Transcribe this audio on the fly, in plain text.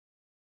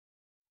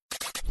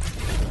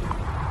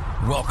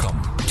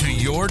Welcome to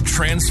your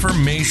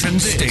transformation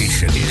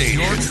station.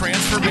 Your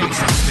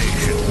transformation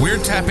station. We're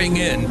tapping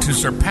into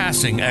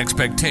surpassing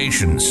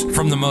expectations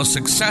from the most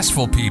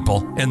successful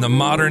people in the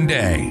modern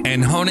day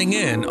and honing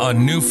in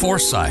on new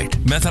foresight,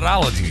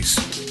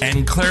 methodologies,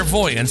 and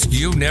clairvoyance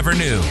you never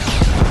knew.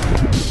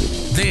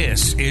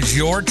 This is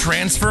your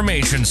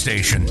transformation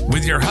station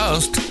with your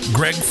host,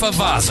 Greg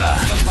Favazza.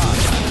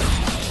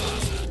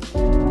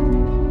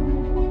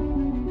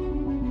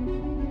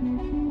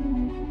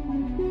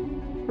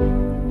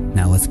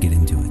 Now let's get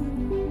into it.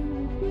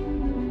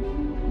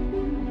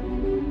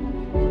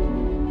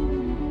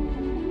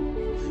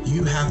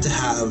 You have to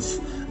have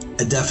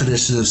a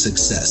definition of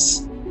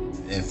success.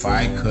 If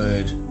I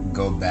could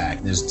go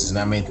back, there's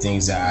not many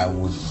things that I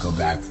would go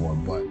back for,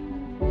 but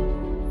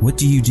What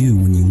do you do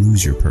when you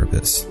lose your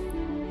purpose?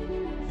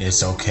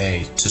 it's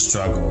okay to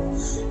struggle.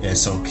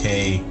 It's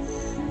okay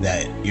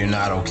that you're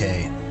not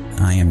okay.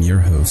 I am your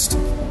host,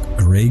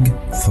 Greg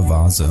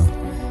Favazza.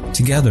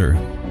 Together,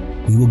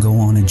 we will go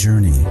on a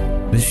journey.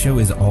 This show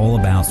is all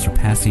about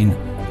surpassing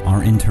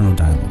our internal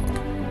dialogue,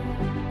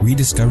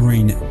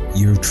 rediscovering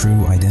your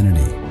true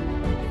identity,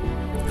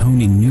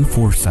 honing new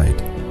foresight.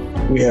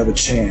 We have a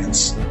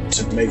chance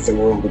to make the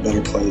world a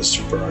better place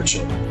for our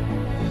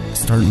children.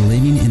 Start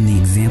living in the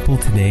example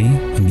today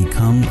and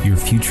become your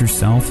future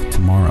self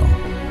tomorrow.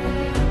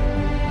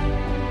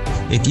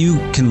 If you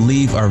can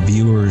leave our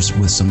viewers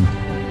with some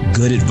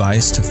good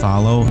advice to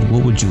follow,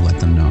 what would you let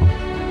them know?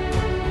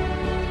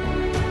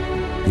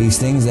 These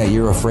things that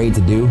you're afraid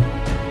to do,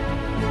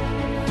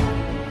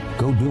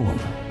 go do them.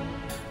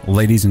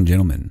 Ladies and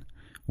gentlemen,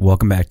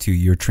 welcome back to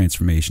your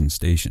transformation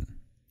station.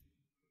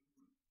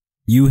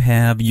 You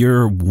have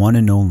your one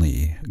and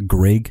only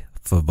Greg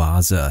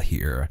Favazza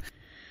here.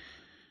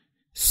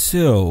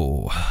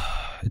 So,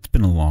 it's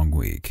been a long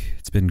week.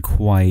 It's been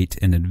quite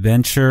an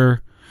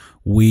adventure.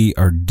 We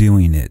are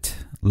doing it.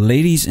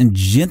 Ladies and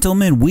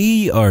gentlemen,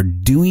 we are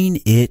doing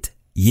it.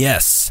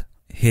 Yes.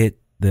 Hit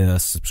the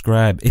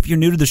subscribe. If you're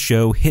new to the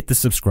show, hit the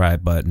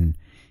subscribe button.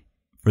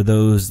 For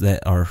those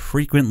that are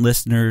frequent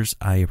listeners,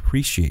 I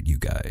appreciate you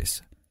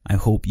guys. I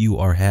hope you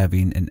are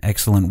having an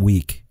excellent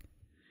week.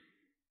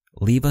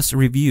 Leave us a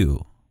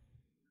review.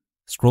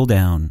 Scroll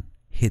down,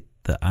 hit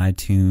the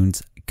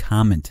iTunes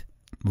comment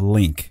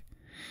link,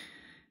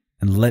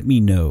 and let me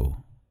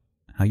know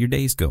how your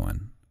day's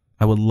going.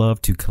 I would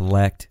love to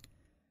collect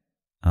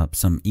up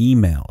some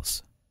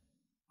emails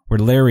where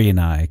Larry and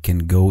I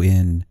can go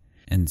in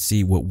and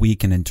see what we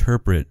can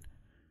interpret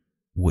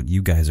what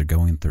you guys are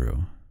going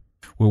through,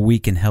 where we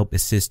can help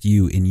assist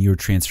you in your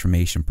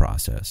transformation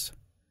process.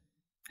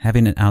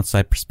 Having an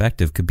outside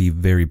perspective could be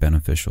very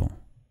beneficial.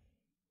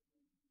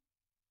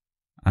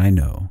 I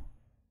know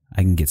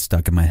I can get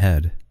stuck in my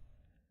head.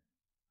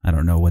 I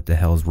don't know what the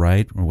hell's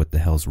right or what the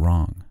hell's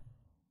wrong.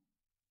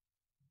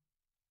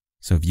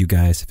 So if you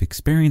guys have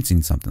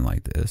experiencing something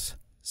like this,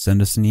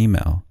 send us an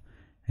email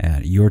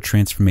at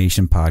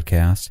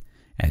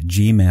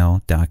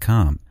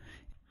yourtransformationpodcast@gmail.com.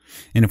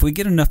 And if we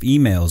get enough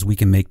emails, we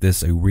can make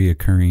this a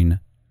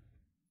reoccurring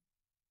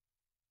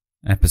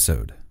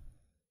episode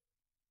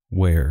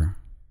where,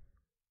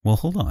 well,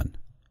 hold on.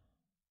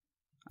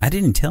 I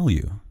didn't tell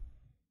you.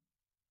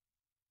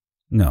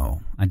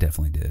 No, I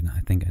definitely did.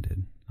 I think I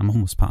did. I'm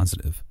almost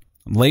positive.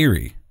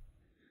 Larry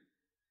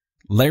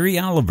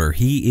Oliver,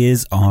 he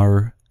is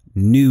our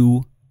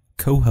new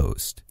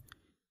co-host.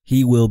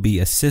 He will be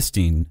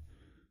assisting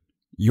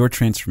your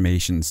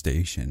transformation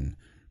station,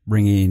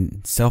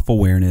 bringing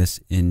self-awareness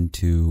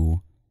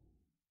into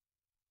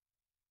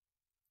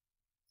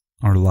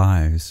our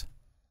lives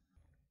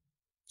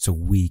so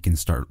we can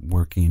start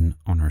working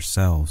on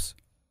ourselves.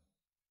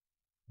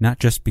 Not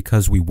just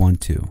because we want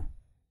to,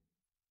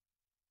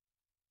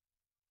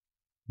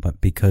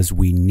 but because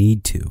we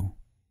need to.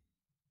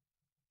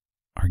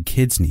 Our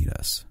kids need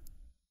us.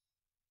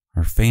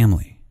 Our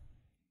family.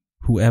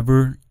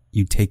 Whoever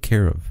you take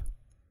care of.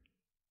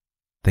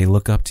 They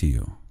look up to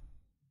you.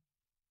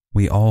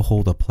 We all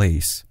hold a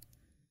place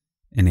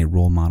in a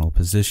role model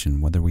position,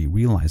 whether we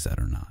realize that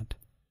or not.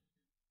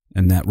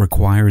 And that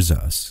requires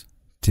us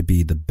to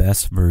be the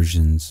best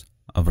versions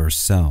of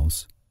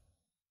ourselves.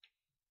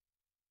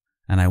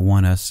 And I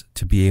want us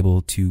to be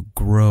able to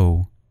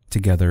grow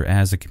together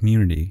as a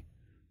community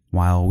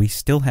while we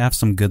still have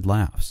some good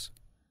laughs.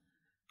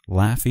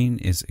 Laughing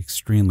is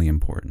extremely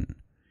important.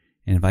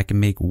 And if I can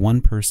make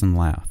one person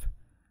laugh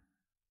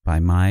by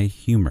my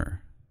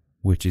humor,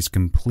 which is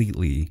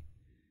completely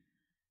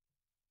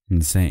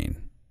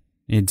insane,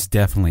 it's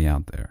definitely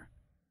out there.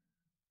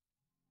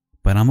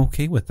 But I'm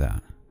okay with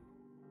that.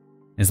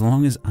 As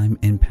long as I'm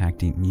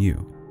impacting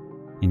you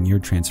in your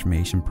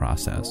transformation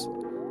process,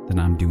 then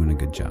I'm doing a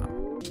good job.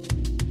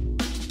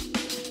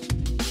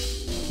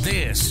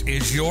 This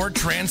is your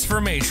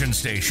transformation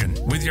station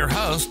with your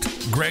host,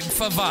 Greg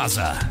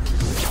Favazza.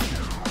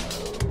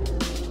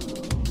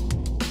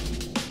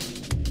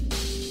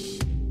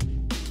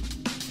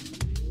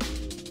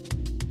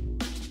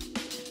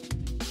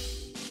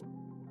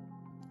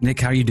 Nick,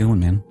 how you doing,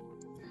 man?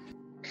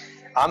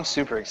 I'm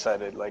super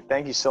excited.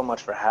 Thank you so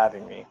much for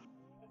having me.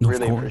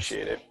 Really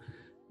appreciate it.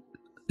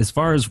 As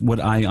far as what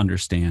I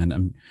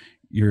understand,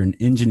 you're an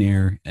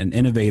engineer, an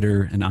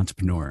innovator, an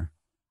entrepreneur.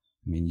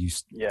 I mean, you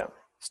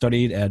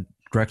studied at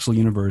Drexel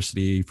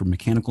University for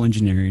mechanical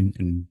engineering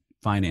and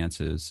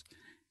finances.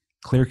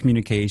 Clear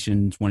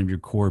communications, one of your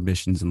core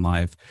missions in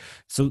life.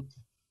 So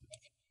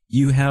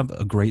you have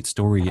a great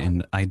story,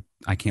 and I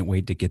can't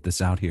wait to get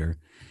this out here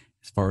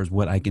as far as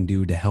what I can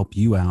do to help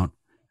you out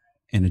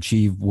and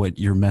achieve what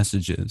your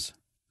message is.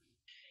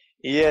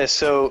 Yeah,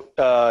 so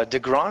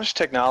DeGrange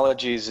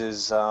Technologies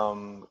is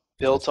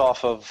built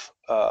off of,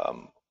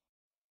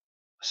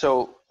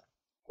 so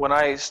when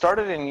I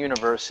started in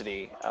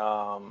university,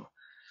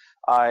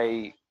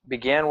 I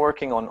began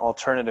working on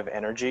alternative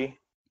energy.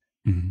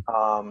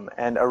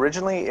 And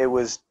originally it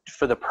was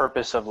for the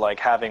purpose of like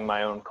having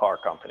my own car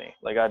company.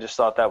 Like I just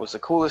thought that was the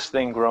coolest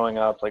thing growing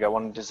up. Like I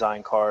wanted to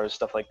design cars,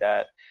 stuff like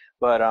that.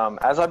 But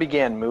as I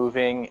began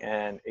moving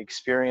and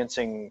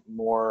experiencing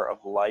more of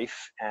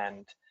life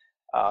and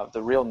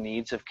the real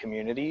needs of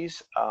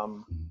communities,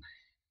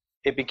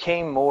 it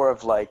became more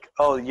of like,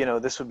 oh, you know,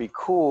 this would be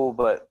cool,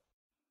 but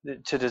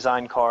to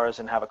design cars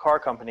and have a car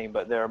company,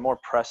 but there are more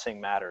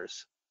pressing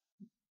matters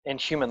in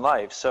human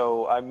life.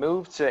 So I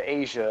moved to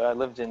Asia. I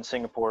lived in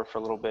Singapore for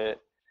a little bit.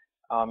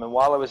 And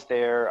while I was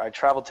there, I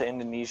traveled to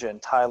Indonesia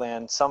and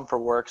Thailand, some for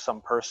work,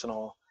 some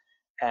personal.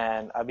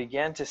 And I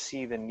began to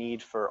see the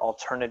need for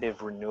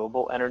alternative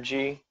renewable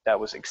energy that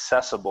was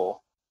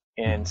accessible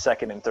in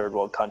second and third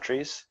world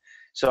countries.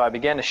 So I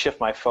began to shift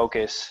my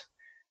focus.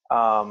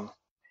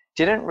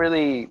 Didn't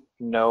really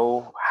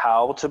know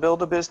how to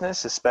build a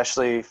business,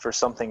 especially for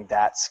something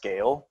that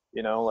scale.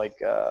 You know,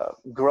 like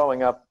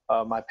growing up,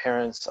 my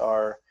parents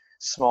are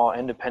small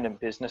independent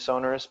business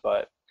owners,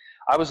 but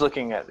I was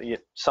looking at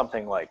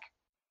something like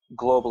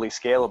globally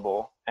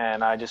scalable,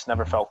 and I just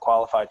never felt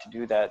qualified to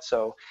do that.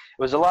 So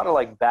it was a lot of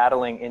like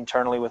battling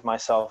internally with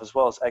myself as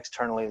well as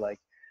externally, like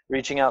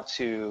reaching out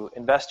to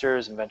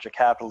investors and venture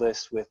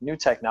capitalists with new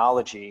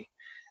technology.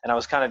 And I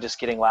was kind of just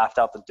getting laughed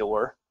out the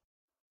door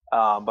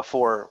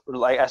before,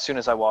 like as soon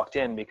as I walked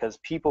in, because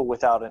people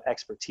without an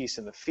expertise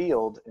in the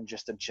field and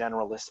just a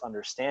generalist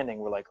understanding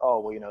were like, oh,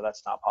 well, you know,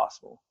 that's not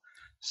possible.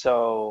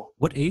 So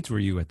what age were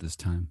you at this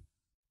time?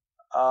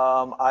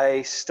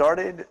 I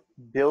started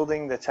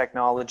building the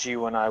technology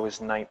when I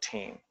was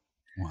 19.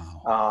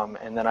 Wow.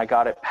 And then I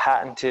got it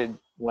patented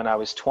when I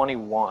was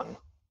 21.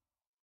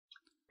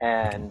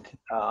 And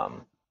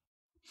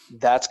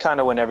that's kind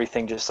of when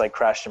everything just like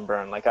crashed and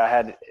burned. Like I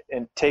had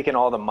taken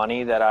all the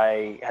money that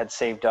I had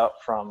saved up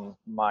from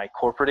my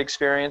corporate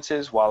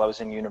experiences while I was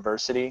in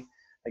university.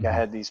 Like I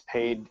had these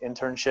paid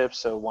internships.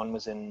 So one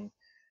was in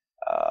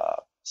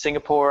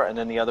Singapore and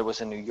then the other was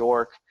in New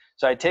York.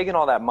 So I had taken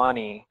all that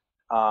money,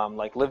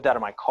 like lived out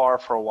of my car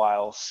for a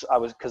while.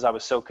 Because I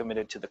was so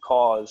committed to the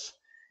cause.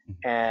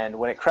 And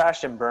when it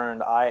crashed and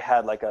burned, I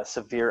had like a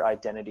severe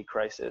identity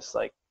crisis.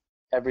 Like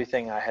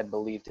everything I had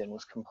believed in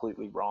was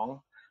completely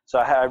wrong. So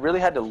I really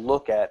had to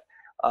look at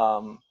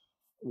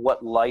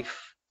what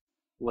life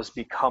was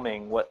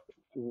becoming,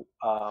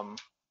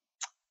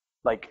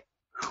 like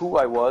who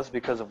I was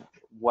because of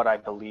what I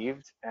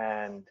believed.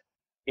 And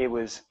it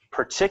was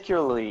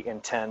particularly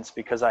intense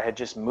because I had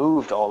just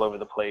moved all over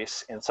the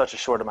place in such a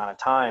short amount of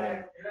time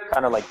and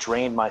kind of like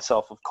drained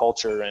myself of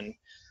culture and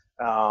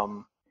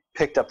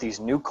picked up these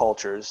new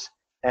cultures.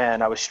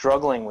 And I was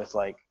struggling with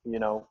like, you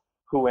know,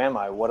 who am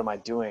I? What am I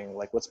doing?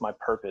 Like, what's my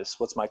purpose?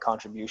 What's my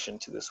contribution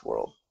to this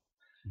world?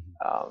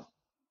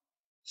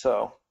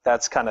 So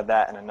that's kind of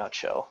that in a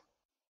nutshell.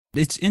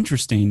 It's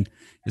interesting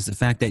is the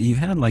fact that you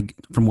had like,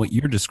 from what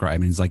you're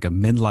describing, is like a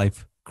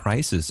midlife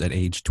crisis at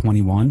age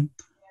 21.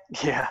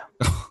 Yeah.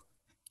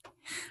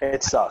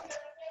 It sucked.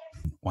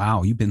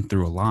 Wow. You've been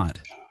through a lot.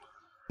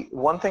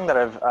 One thing that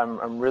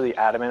I'm really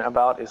adamant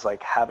about is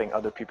like having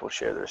other people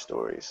share their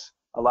stories.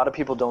 A lot of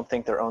people don't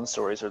think their own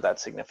stories are that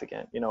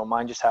significant. You know,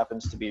 mine just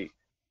happens to be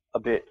a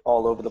bit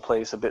all over the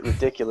place, a bit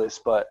ridiculous,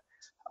 but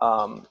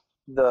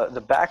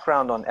the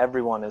background on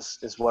everyone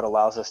is what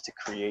allows us to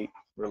create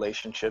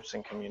relationships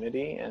and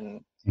community.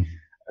 And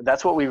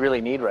that's what we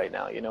really need right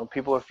now. You know,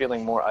 people are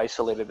feeling more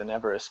isolated than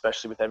ever,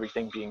 especially with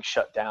everything being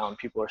shut down.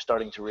 People are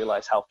starting to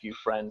realize how few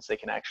friends they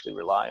can actually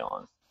rely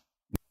on.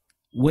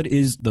 What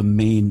is the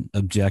main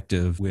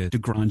objective with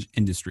DeGrange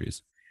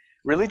Industries?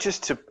 Really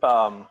just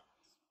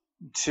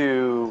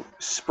to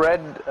spread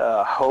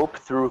hope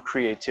through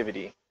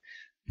creativity.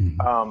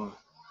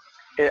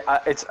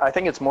 I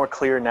think it's more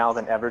clear now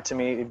than ever to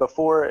me.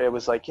 Before it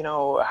was like, you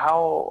know,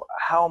 how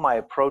am I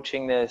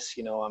approaching this?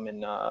 You know, I'm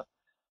in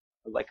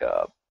like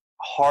a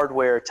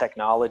hardware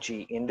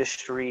technology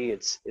industry.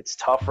 It's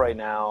tough right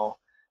now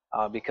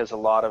because a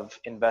lot of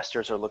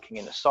investors are looking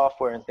into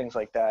software and things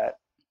like that.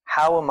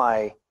 How am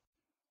I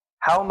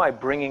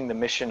bringing the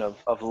mission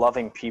of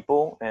loving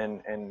people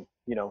and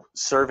you know,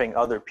 serving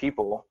other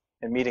people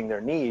and meeting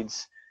their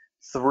needs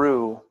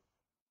through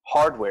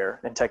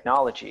hardware and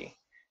technology?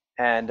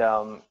 And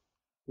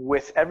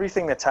with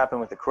everything that's happened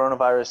with the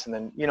coronavirus, and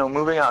then, you know,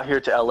 moving out here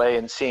to LA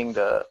and seeing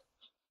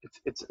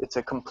it's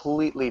a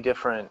completely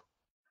different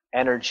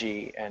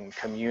energy and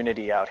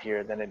community out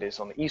here than it is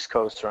on the East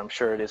Coast, or I'm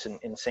sure it is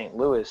in St.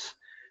 Louis.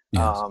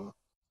 Yes. And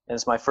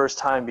it's my first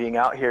time being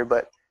out here,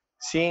 but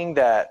seeing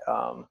that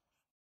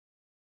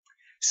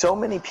so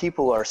many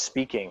people are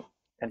speaking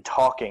and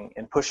talking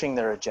and pushing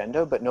their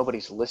agenda, but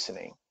nobody's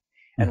listening.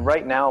 And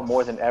right now,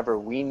 more than ever,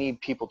 we need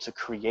people to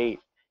create,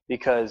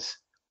 because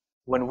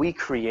when we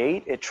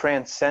create, it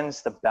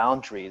transcends the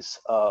boundaries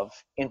of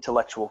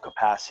intellectual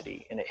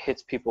capacity, and it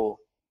hits people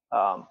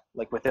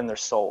like within their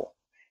soul,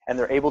 and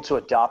they're able to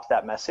adopt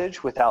that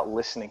message without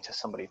listening to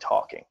somebody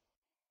talking.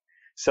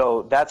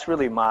 So that's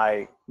really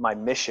my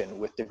mission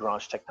with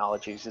DeGrange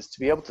Technologies, is to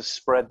be able to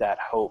spread that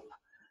hope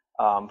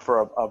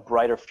for a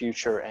brighter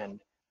future and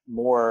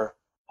more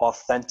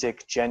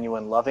authentic,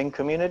 genuine, loving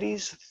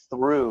communities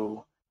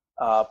through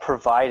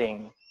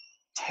providing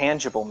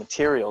tangible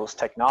materials,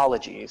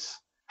 technologies,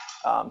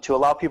 to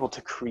allow people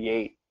to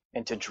create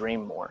and to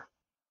dream more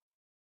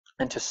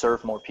and to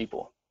serve more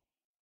people.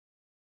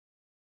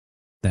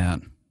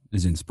 That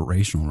is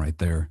inspirational right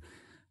there.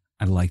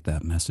 I like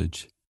that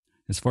message.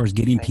 As far as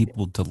getting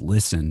people to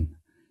listen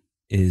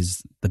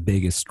is the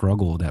biggest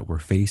struggle that we're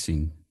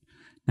facing,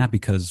 not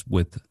because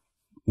with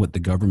what the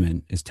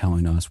government is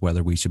telling us,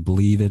 whether we should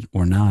believe it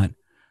or not,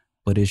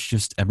 but it's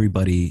just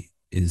everybody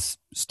is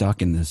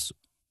stuck in this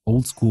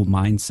old school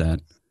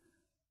mindset,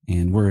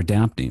 and we're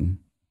adapting.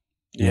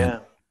 Yeah.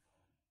 And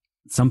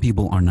some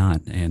people are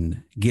not,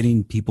 and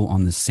getting people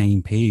on the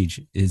same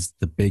page is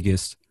the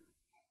biggest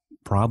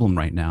problem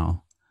right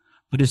now.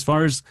 But as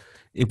far as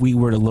if we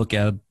were to look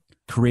at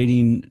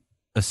creating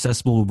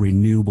accessible,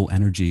 renewable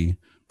energy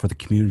for the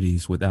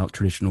communities without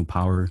traditional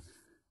power,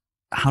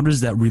 how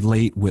does that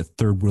relate with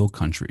third world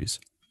countries?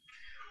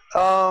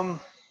 I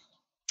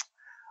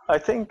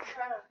think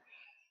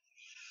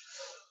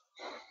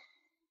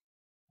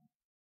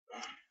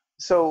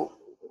so.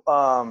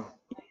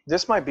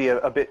 This might be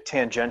a bit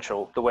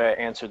tangential the way I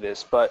answer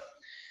this, but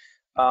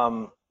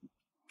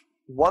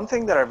one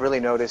thing that I've really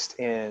noticed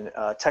in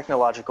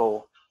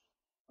technological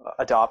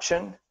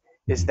adoption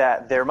is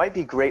that there might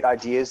be great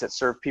ideas that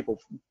serve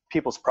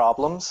people's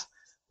problems,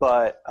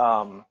 but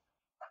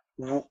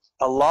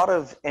a lot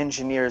of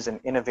engineers and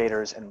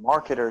innovators and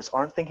marketers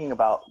aren't thinking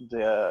about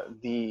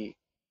the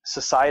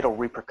societal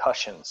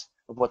repercussions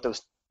of what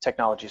those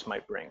technologies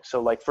might bring.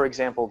 So like, for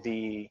example,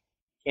 the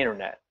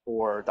internet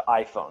or the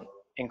iPhone,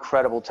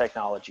 incredible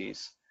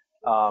technologies,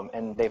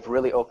 and they've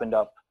really opened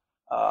up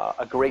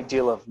a great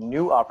deal of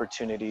new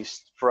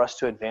opportunities for us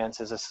to advance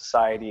as a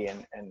society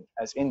and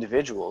as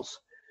individuals.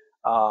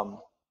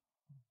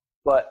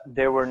 But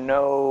there were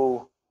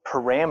no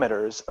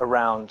parameters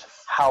around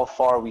how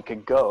far we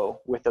could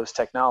go with those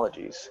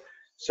technologies.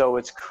 So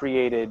it's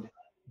created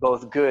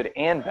both good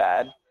and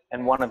bad.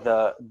 And one of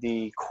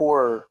the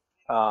core,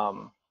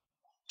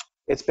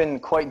 it's been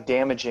quite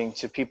damaging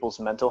to people's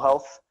mental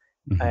health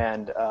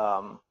and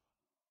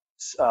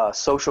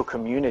social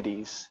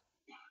communities,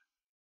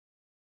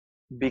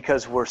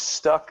 because we're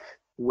stuck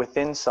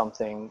within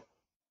something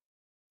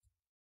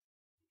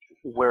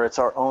where it's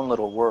our own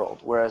little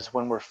world. Whereas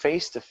when we're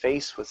face to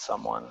face with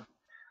someone,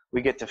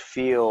 we get to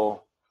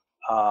feel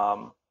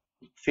out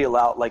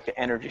like the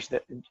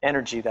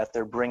energy that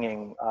they're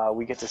bringing.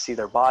 We get to see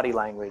their body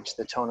language,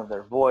 the tone of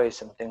their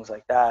voice, and things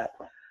like that.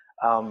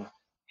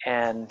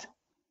 And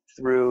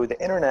through the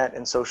internet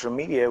and social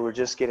media, we're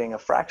just getting a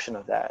fraction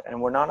of that,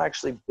 and we're not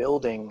actually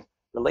building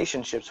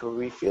relationships where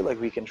we feel like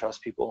we can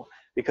trust people,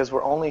 because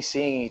we're only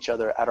seeing each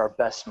other at our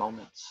best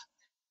moments,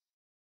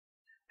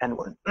 and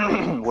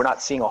we're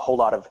not seeing a whole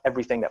lot of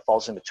everything that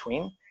falls in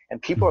between.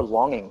 And people are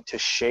longing to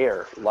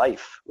share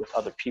life with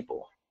other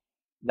people.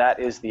 That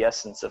is the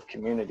essence of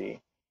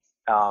community.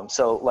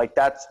 So like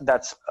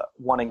that's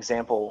one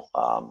example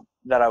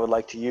that I would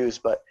like to use.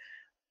 But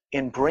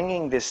in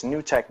bringing this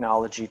new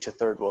technology to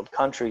third world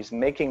countries,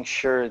 making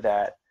sure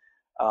that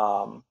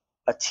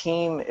a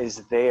team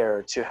is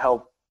there to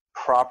help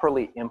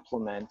properly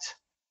implement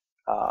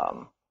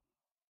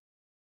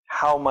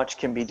how much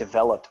can be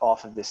developed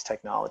off of this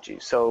technology.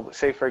 So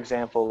say, for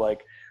example,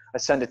 like I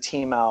send a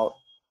team out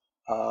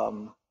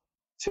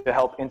to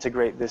help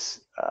integrate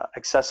this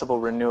accessible,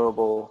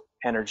 renewable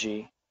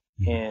energy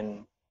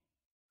in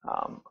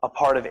a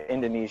part of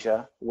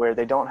Indonesia where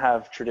they don't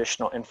have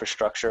traditional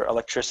infrastructure,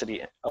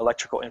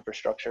 electrical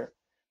infrastructure.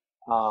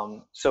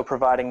 So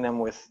providing them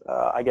with,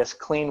 I guess,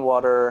 clean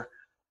water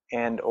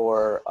and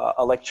or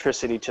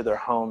electricity to their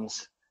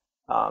homes.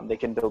 They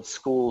can build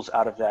schools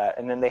out of that.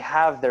 And then they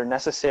have their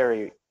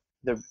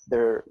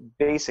their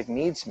basic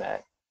needs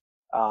met.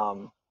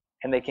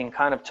 And they can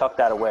kind of tuck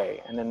that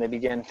away. And then they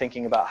begin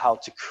thinking about how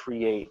to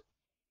create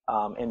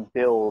and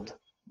build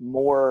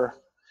more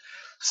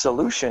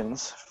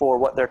solutions for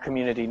what their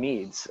community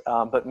needs,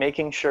 but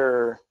making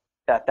sure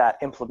that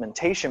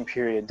implementation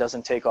period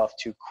doesn't take off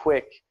too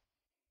quick.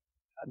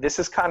 This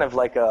is kind of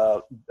like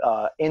a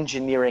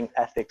engineering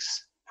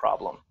ethics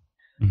problem.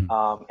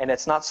 And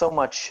it's not so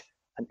much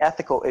an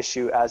ethical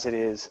issue as it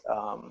is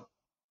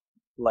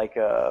like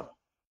a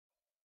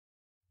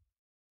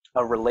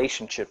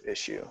relationship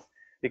issue.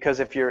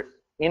 Because if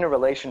in a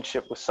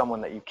relationship with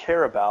someone that you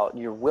care about,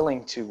 you're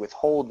willing to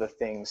withhold the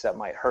things that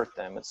might hurt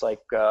them. It's like,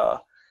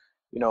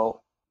 you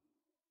know,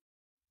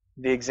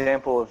 the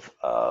example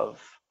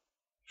of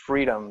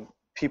freedom.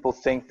 People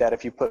think that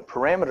if you put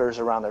parameters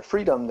around their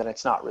freedom, then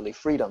it's not really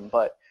freedom.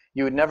 But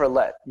you would never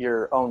let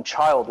your own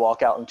child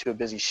walk out into a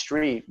busy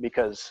street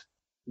because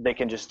they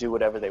can just do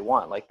whatever they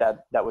want. Like that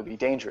would be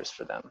dangerous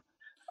for them.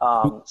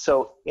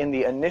 So in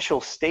the initial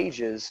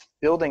stages,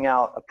 building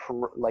out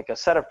a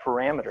set of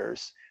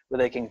parameters where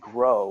they can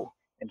grow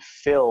and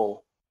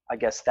fill, I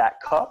guess, that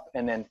cup,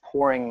 and then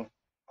pouring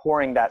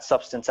that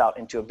substance out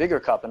into a bigger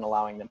cup and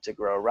allowing them to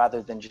grow,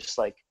 rather than just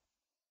like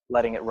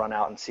letting it run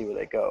out and see where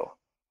they go.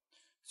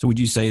 So would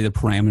you say the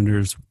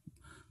parameters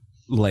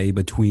lay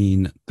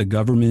between the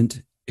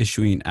government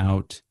issuing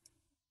out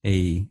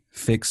a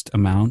fixed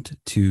amount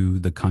to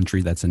the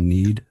country that's in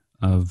need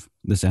of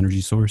this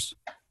energy source?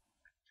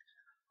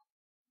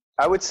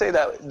 I would say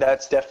that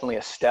that's definitely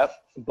a step,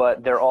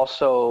 but there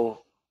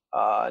also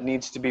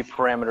needs to be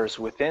parameters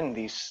within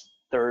these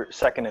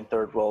second and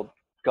third world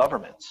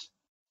governments.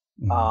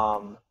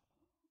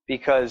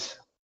 Because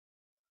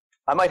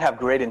I might have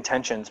great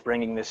intentions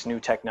bringing this new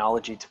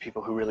technology to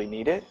people who really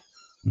need it,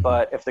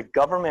 but if the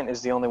government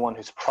is the only one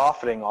who's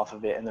profiting off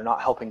of it and they're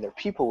not helping their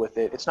people with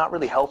it, it's not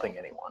really helping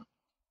anyone.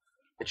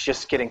 It's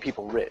just getting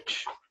people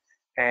rich.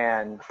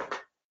 And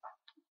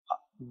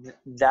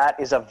that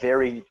is a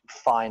very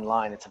fine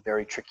line. It's a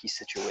very tricky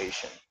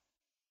situation.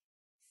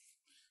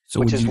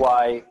 Which is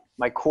why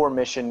my core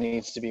mission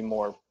needs to be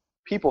more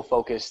people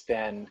focused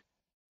than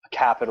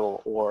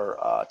capital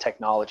or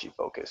technology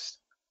focused.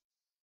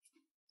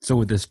 So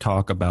with this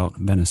talk about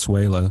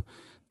Venezuela,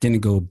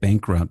 didn't go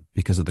bankrupt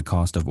because of the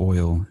cost of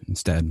oil.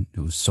 Instead, it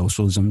was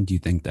socialism. Do you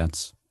think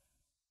that's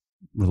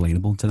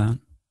relatable to that?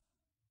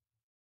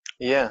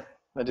 Yeah,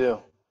 I do.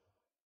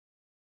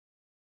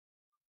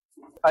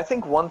 I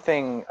think one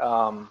thing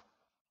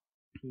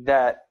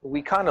that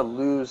we kind of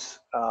lose,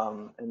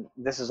 and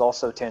this is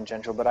also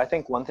tangential, but I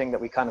think one thing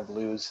that we kind of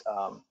lose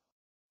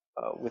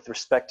with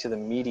respect to the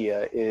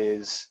media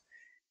is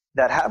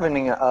that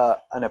having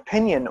an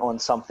opinion on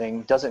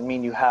something doesn't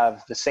mean you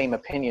have the same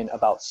opinion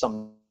about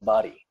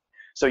somebody.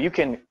 So you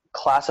can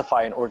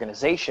classify an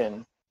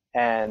organization,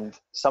 and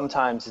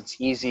sometimes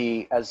it's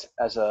easy as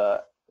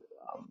a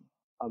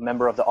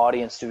member of the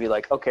audience to be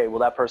like, okay, well,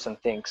 that person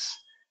thinks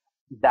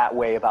that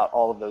way about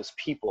all of those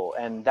people.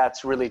 And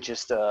that's really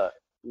just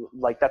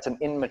that's an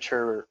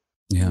immature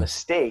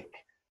mistake.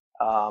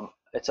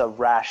 It's a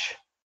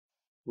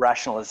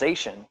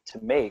rationalization to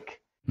make,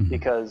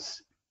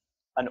 because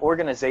an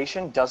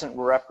organization doesn't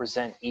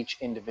represent each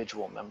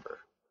individual member.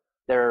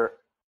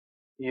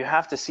 You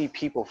have to see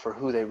people for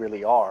who they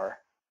really are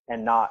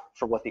and not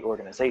for what the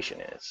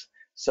organization is.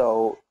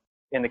 So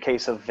in the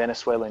case of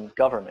Venezuelan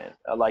government,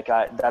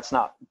 that's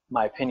not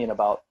my opinion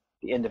about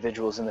the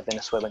individuals in the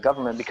Venezuelan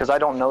government, because I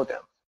don't know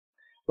them.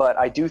 But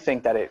I do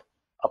think that it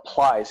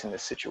applies in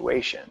this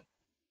situation.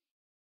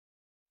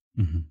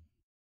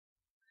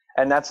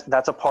 And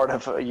that's a part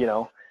of,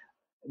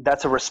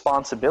 that's a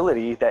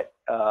responsibility that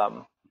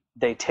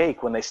they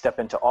take when they step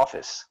into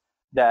office,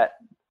 that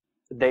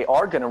they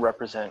are going to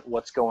represent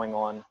what's going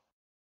on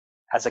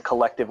as a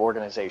collective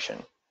organization.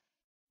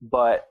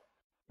 But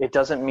it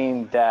doesn't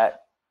mean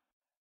that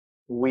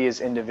we as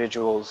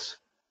individuals,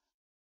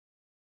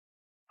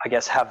 I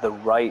guess, have the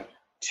right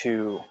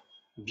to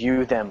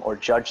view them or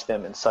judge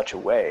them in such a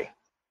way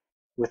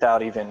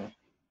without even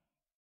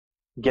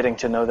getting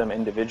to know them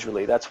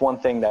individually. That's one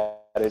thing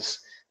that is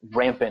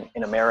rampant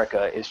in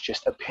America, is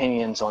just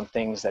opinions on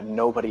things that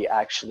nobody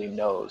actually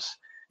knows.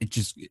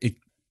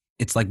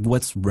 It's like,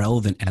 what's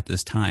relevant at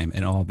this time?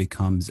 It all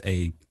becomes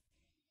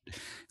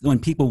when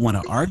people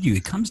want to argue,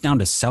 it comes down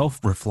to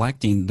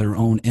self-reflecting their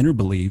own inner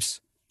beliefs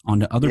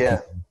onto other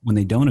people when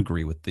they don't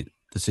agree with the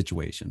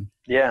situation.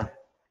 Yeah.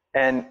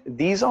 And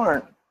these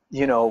aren't,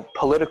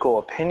 political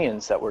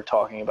opinions that we're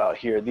talking about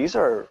here. These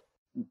are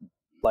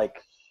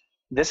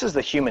this is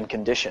the human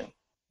condition.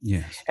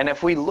 Yes. And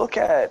if we look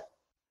at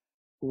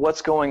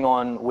what's going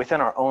on within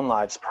our own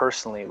lives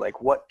personally,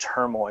 like what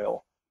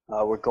turmoil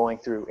we're going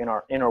through in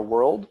our inner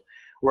world,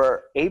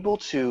 we're able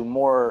to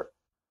more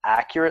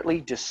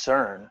accurately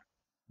discern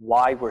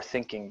why we're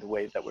thinking the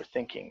way that we're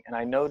thinking. And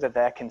I know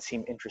that can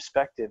seem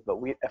introspective, but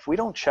if we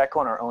don't check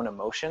on our own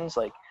emotions,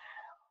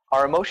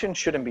 our emotions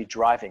shouldn't be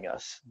driving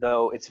us,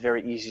 though it's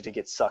very easy to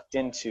get sucked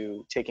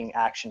into taking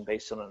action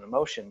based on an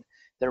emotion.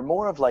 They're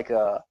more of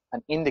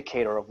an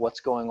indicator of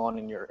what's going on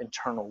in your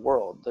internal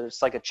world.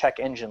 There's like a check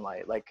engine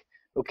light,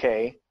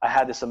 okay, I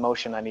had this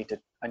emotion, I need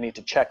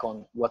to check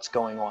on what's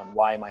going on.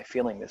 Why am I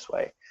feeling this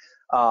way?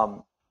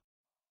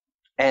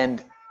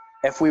 And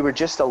if we were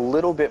just a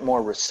little bit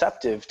more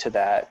receptive to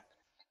that,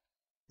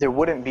 there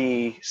wouldn't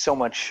be so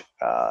much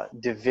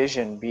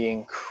division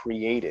being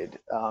created,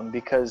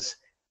 because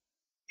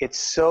it's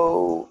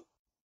so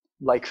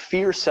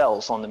fear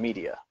sells on the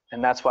media.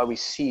 And that's why we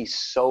see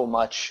so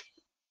much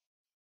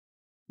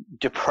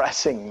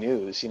depressing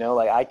news.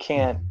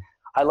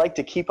 I like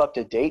to keep up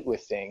to date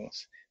with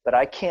things, but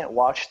I can't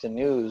watch the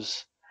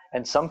news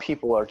And some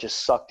people are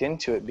just sucked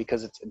into it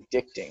because it's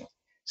addicting.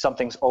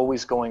 Something's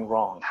always going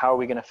wrong. How are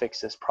we going to fix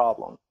this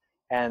problem?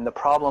 And the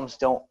problems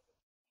don't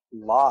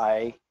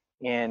lie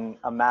in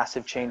a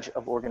massive change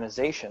of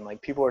organization.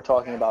 Like, people are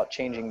talking about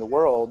changing the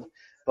world,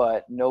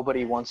 but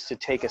nobody wants to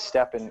take a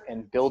step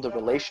and build a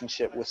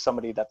relationship with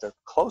somebody that they're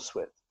close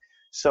with.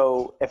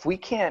 So if we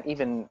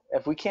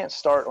can't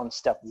start on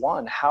step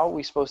one, how are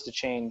we supposed to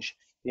change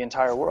the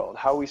entire world?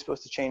 How are we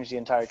supposed to change the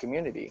entire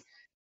community?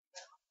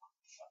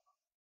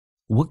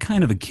 What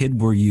kind of a kid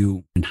were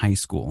you in high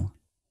school?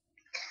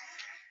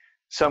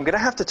 So I'm going to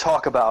have to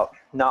talk about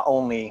not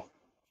only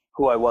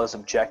who I was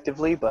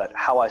objectively, but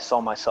how I saw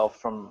myself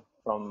from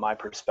my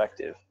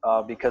perspective,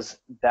 because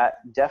that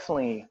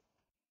definitely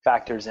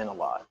factors in a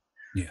lot.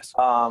 Yes.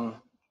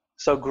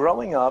 So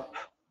growing up,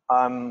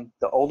 I'm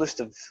the oldest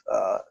of,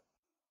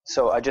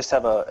 so I just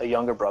have a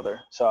younger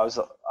brother. So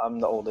I'm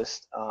the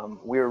oldest.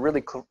 We were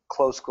really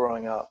close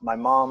growing up. My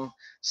mom,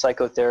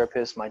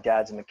 psychotherapist, my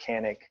dad's a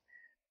mechanic.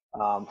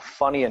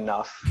 Funny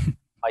enough,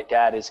 my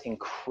dad is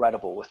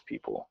incredible with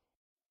people.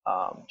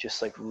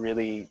 Just like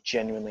really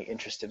genuinely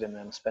interested in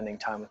them, spending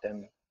time with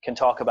them, can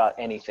talk about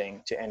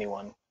anything to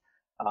anyone.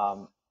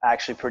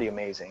 Actually pretty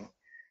amazing.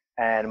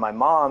 And my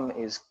mom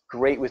is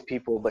great with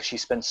people, but she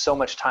spends so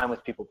much time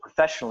with people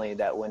professionally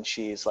that when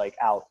she's like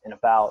out and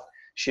about,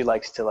 she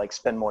likes to like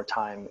spend more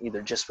time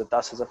either just with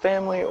us as a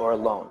family or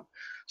alone.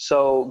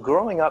 So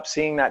growing up,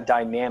 seeing that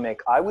dynamic,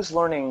 I was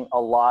learning a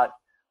lot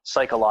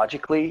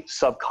psychologically,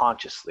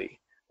 subconsciously.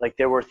 Like,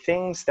 there were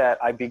things that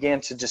I began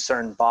to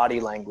discern,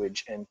 body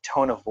language and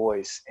tone of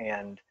voice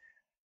and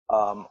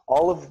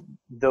all of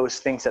those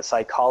things that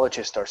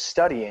psychologists are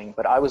studying,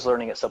 but I was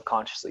learning it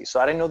subconsciously.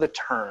 So I didn't know the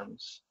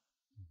terms,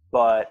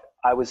 but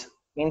I was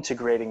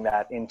integrating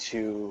that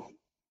into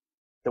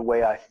the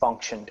way I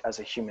functioned as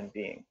a human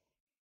being.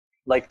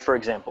 Like, for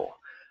example,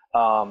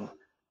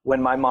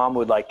 when my mom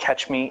would like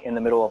catch me in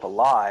the middle of a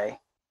lie,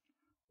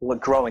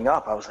 growing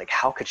up, I was like,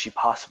 how could she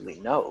possibly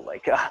know?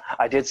 Like,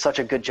 I did such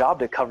a good job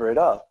to cover it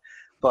up,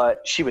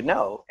 but she would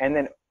know. And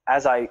then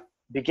as I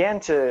began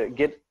to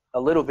get a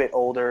little bit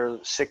older,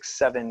 6,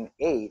 7,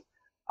 8,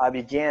 I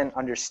began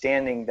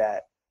understanding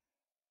that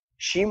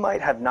she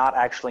might have not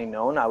actually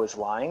known I was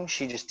lying.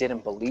 She just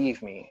didn't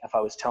believe me if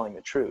I was telling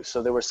the truth.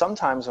 So there were some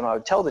times when I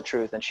would tell the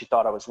truth and she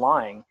thought I was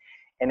lying.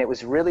 And it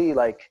was really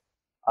like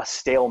a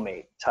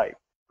stalemate type.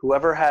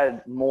 Whoever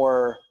had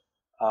more,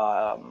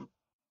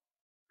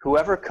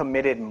 whoever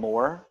committed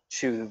more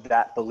to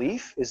that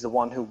belief is the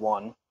one who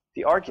won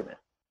the argument.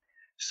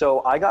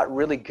 So I got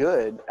really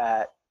good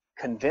at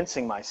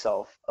convincing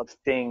myself of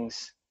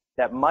things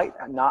that might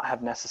not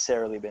have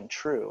necessarily been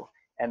true.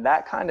 And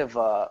that kind of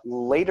a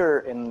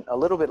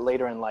little bit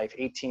later in life,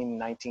 18,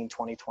 19,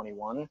 20,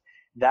 21,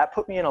 that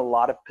put me in a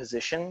lot of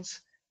positions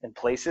and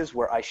places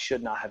where I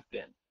should not have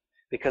been,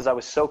 because I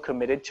was so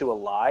committed to a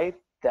lie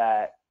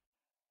that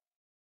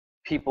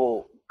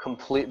people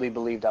completely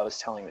believed I was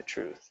telling the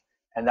truth.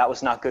 And that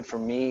was not good for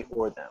me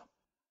or them.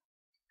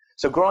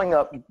 So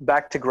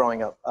back to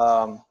growing up,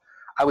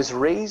 I was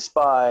raised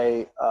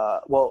by,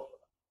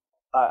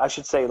 I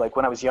should say, like,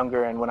 when I was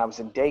younger and when I was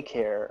in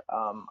daycare,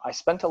 I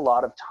spent a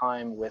lot of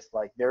time with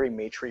like very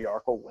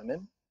matriarchal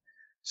women.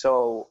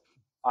 So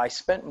I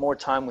spent more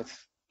time with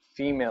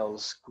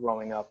females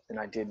growing up than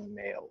I did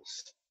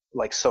males,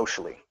 like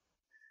socially.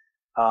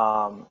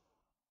 And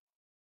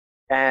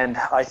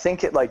I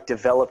think it like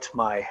developed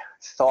my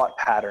thought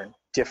pattern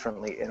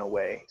differently in a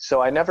way.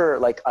 So I never,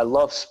 like, I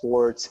love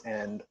sports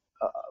and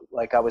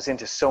like I was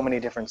into so many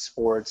different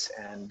sports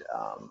and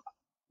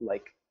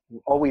like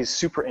always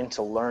super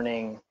into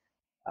learning,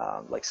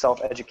 like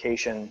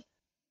self-education.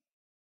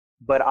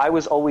 But I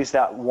was always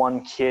that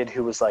one kid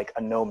who was like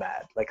a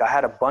nomad. Like, I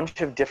had a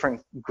bunch of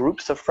different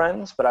groups of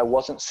friends, but I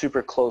wasn't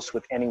super close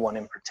with anyone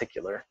in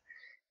particular.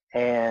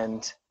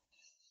 And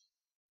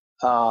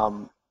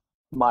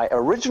my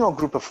original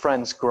group of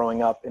friends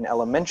growing up in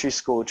elementary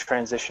school,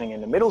 transitioning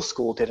into middle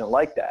school, didn't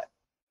like that.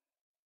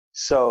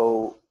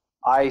 So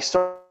I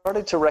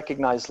started to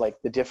recognize like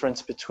the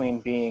difference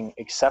between being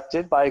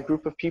accepted by a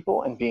group of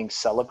people and being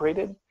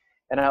celebrated.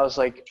 And I was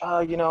like,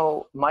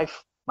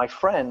 my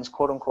friends,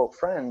 quote unquote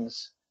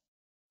friends,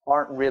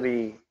 aren't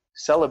really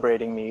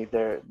celebrating me.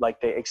 They're like,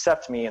 they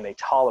accept me and they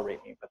tolerate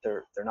me, but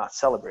they're not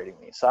celebrating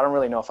me. So I don't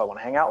really know if I want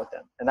to hang out with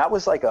them. And that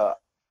was like a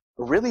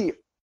really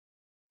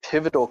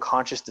pivotal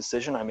conscious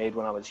decision I made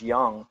when I was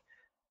young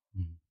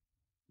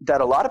that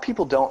a lot of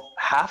people don't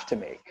have to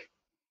make.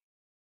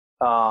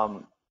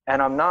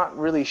 And I'm not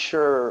really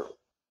sure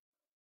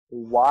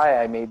why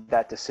I made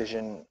that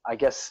decision. I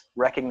guess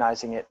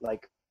recognizing it,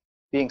 like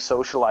being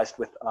socialized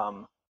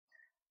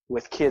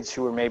with kids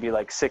who were maybe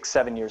like 6,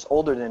 7 years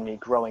older than me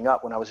growing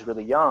up when I was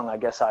really young, I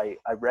guess I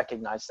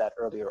recognized that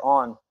earlier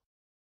on.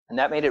 And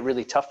that made it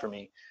really tough for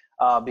me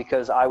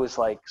because I was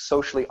like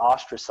socially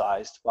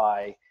ostracized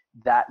by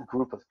that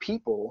group of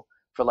people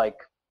for like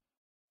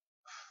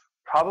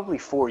probably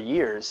 4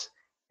 years.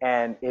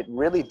 And it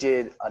really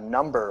did a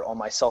number on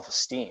my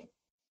self-esteem.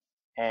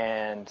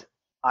 And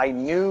I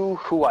knew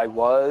who I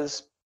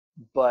was,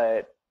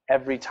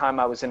 every time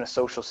I was in a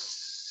social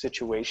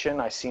situation,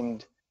 I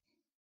seemed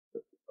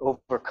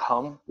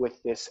overcome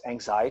with this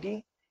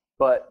anxiety.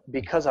 But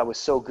because I was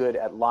so good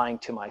at lying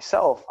to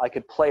myself, I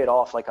could play it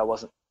off like I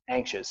wasn't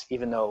anxious,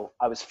 even though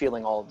I was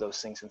feeling all of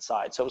those things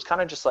inside. So it was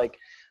kind of just like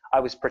I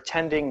was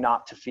pretending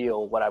not to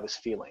feel what I was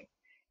feeling.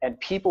 And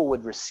people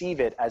would receive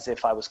it as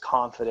if I was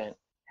confident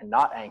and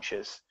not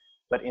anxious,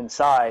 but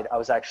inside I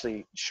was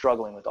actually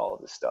struggling with all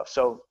of this stuff.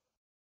 So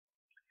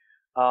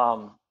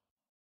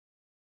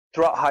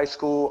throughout high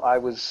school, I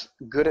was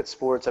good at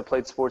sports. I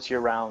played sports year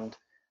round.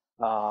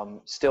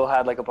 Still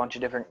had like a bunch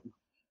of different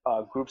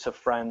groups of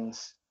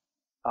friends,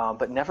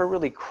 but never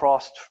really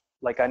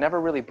I never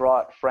really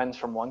brought friends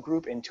from one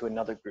group into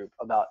another group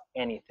about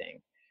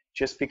anything,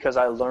 just because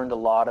I learned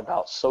a lot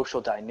about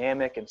social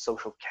dynamic and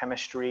social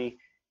chemistry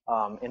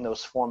in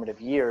those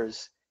formative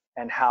years,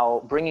 and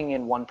how bringing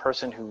in one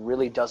person who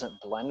really doesn't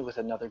blend with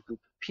another group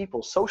of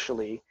people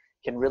socially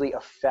can really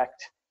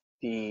affect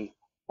the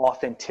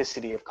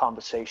authenticity of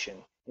conversation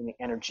and the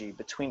energy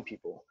between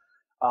people.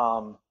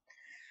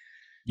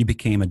 You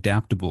became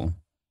adaptable.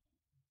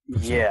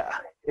 Yeah,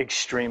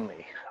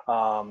 extremely.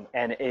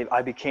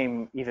 I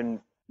became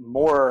even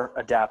more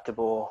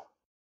adaptable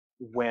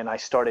when I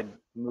started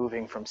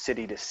moving from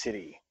city to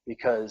city,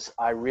 because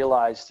I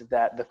realized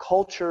that the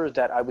culture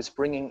that I was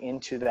bringing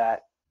into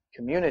that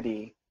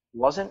community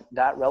wasn't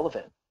that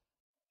relevant.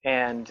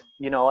 And,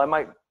 I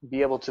might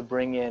be able to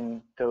bring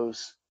in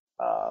those,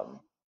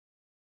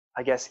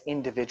 I guess,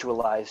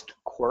 individualized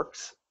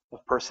quirks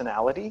of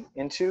personality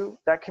into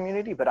that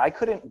community, but I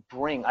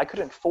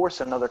couldn't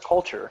force another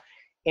culture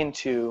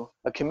into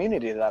a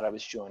community that I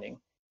was joining,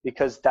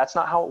 because that's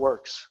not how it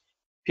works.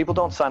 People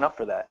don't sign up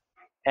for that.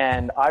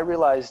 And I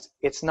realized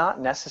it's not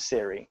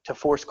necessary to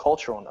force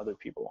culture on other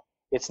people.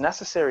 It's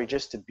necessary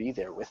just to be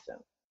there with them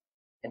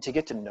and to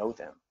get to know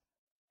them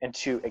and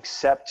to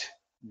accept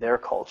their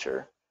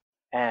culture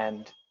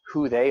and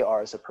who they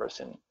are as a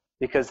person,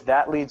 because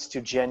that leads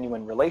to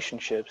genuine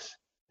relationships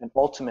and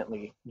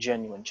ultimately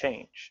genuine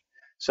change.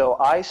 So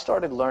I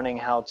started learning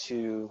how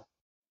to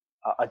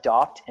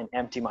adopt and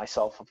empty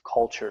myself of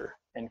culture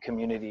and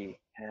community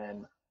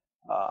and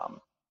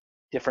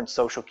different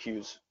social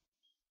cues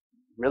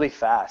really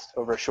fast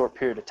over a short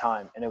period of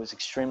time. And it was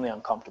extremely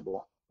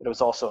uncomfortable, but it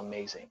was also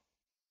amazing.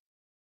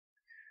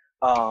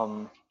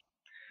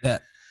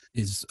 That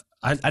is,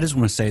 I just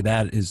want to say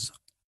that is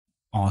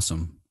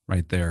awesome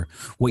right there.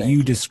 What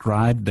you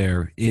described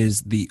there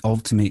is the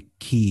ultimate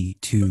key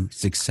to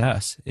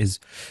success, is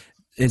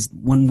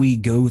when we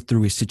go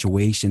through a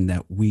situation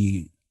that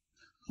we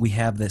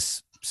have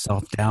this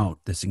self-doubt,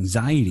 this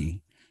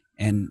anxiety,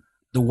 and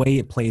the way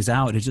it plays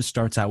out, it just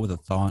starts out with a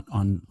thought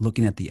on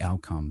looking at the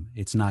outcome.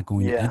 It's not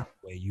going to end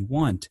the way you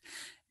want.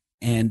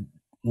 And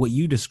what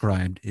you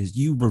described is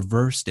you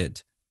reversed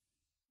it,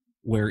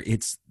 where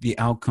it's the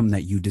outcome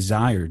that you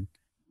desired.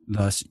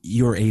 Thus,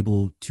 you're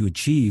able to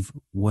achieve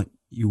what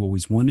you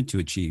always wanted to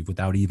achieve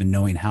without even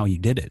knowing how you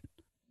did it.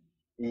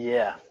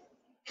 Yeah.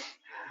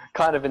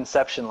 Kind of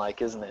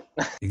Inception-like, isn't it?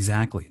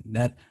 Exactly.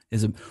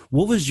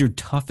 What was your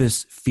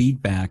toughest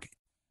feedback?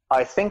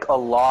 I think a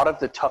lot of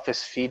the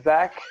toughest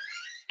feedback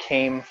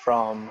came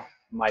from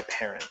my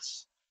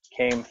parents,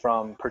 came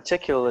from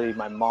particularly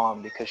my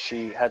mom, because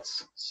she had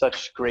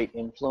such great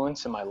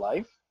influence in my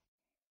life.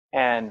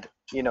 And,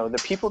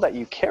 the people that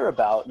you care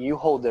about, you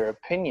hold their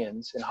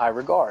opinions in high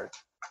regard.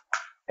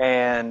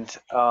 And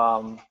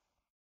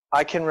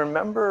I can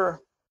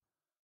remember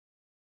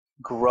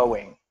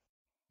growing,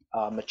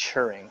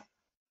 maturing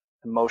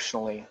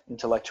emotionally,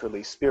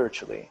 intellectually,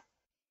 spiritually.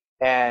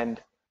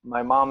 And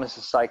my mom, as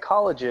a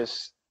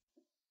psychologist,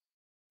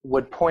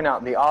 would point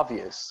out the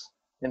obvious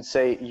and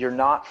say, you're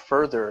not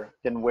further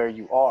than where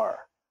you are.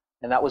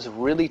 And that was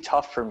really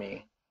tough for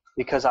me,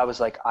 because I was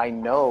like, I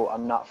know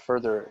I'm not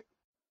further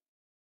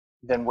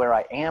than where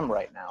I am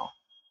right now,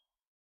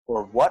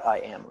 or what I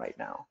am right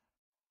now.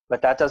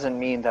 But that doesn't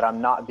mean that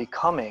I'm not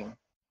becoming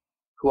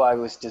who I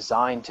was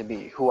designed to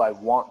be, who I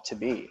want to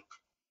be.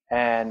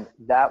 And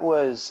that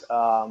was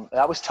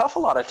tough a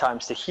lot of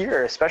times to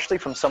hear, especially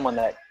from someone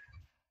that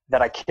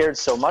I cared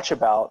so much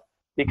about,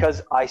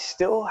 because I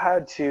still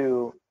had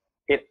to,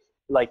 it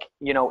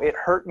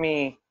hurt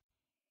me,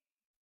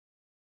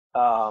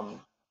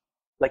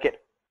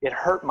 it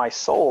hurt my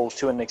soul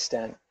to an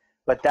extent,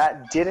 but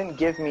that didn't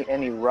give me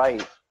any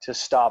right to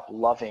stop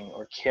loving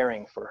or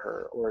caring for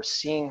her or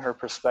seeing her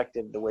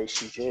perspective the way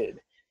she did.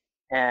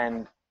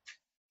 And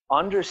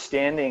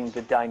understanding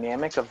the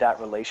dynamic of that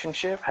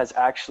relationship has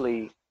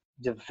actually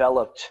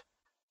developed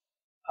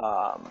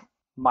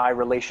my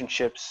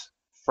relationships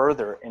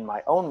further in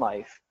my own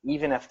life,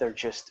 even if they're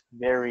just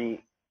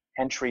very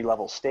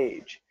entry-level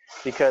stage,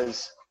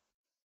 because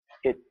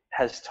it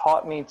has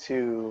taught me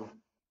to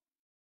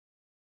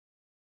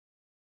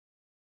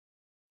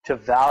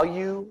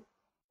value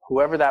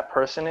whoever that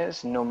person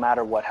is, no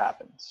matter what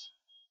happens.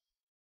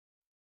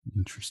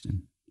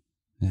 Interesting.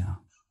 Yeah.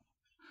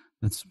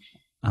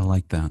 I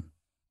like that.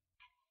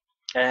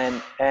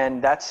 And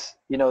that's,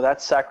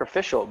 that's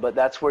sacrificial, but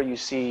that's where you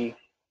see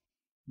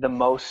the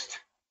most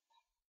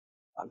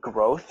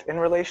growth in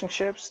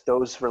relationships,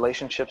 those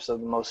relationships are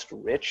the most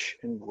rich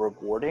and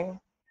rewarding,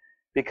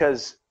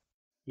 because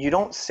you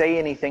don't say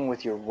anything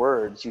with your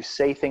words, you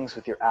say things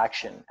with your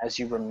action as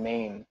you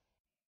remain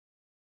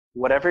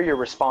whatever your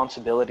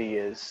responsibility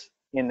is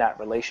in that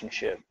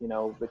relationship. You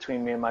know,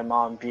 between me and my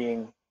mom,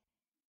 being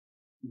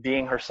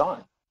her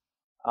son,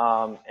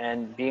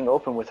 and being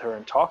open with her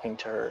and talking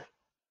to her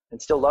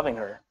and still loving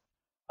her.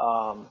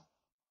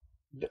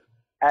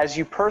 As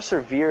you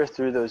persevere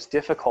through those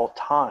difficult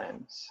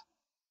times,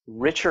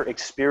 richer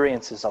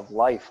experiences of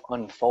life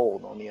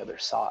unfold on the other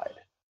side.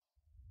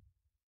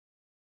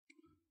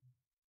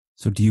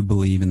 So do you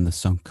believe in the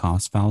sunk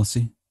cost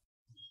fallacy?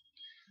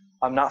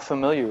 I'm not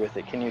familiar with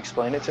it. Can you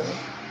explain it to me?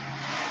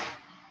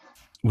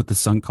 With the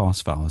sunk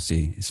cost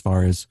fallacy, as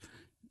far as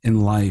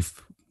in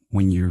life,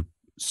 when you're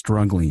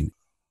struggling,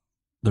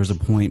 there's a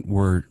point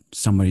where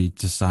somebody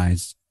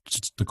decides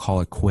just to call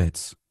it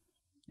quits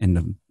and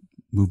to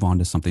move on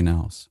to something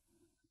else.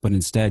 But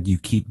instead, you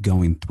keep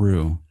going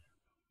through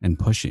and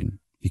pushing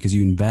because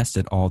you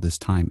invested all this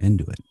time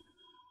into it.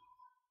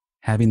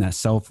 Having that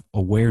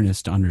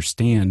self-awareness to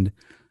understand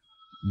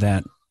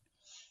that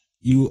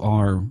you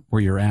are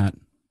where you're at,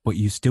 but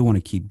you still want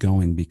to keep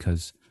going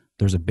because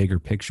there's a bigger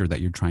picture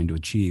that you're trying to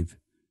achieve.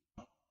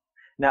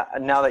 Now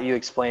that you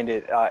explained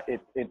it,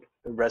 it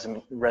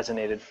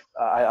resonated.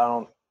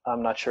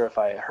 I'm not sure if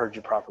I heard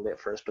you properly at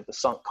first, but the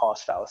sunk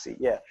cost fallacy,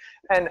 yeah.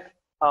 And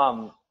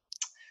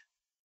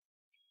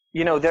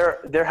you know,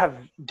 there have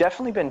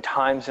definitely been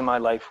times in my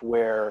life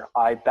where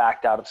I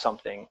backed out of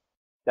something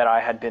that I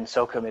had been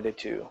so committed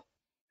to,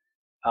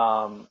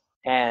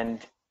 and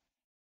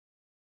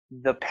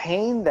the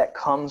pain that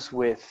comes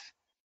with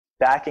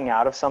backing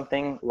out of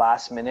something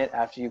last minute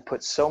after you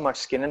put so much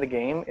skin in the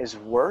game is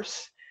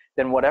worse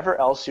than whatever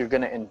else you're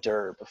going to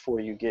endure before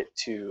you get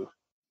to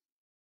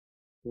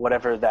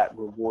whatever that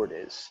reward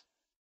is.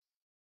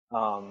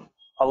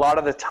 A lot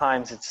of the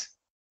times it's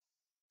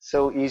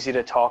so easy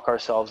to talk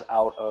ourselves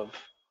out of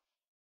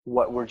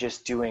what we're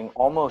just doing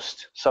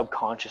almost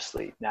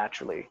subconsciously,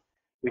 naturally.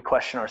 We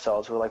question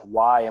ourselves. We're like,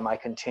 why am I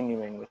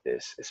continuing with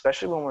this?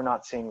 Especially when we're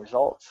not seeing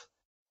results.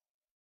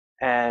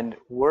 And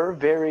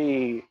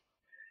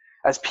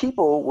as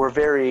people, we're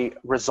very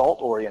result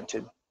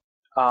oriented.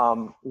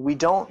 We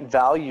don't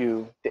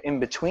value the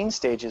in-between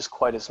stages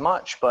quite as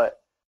much, but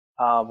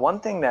one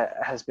thing that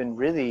has been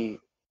really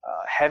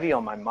heavy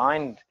on my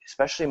mind,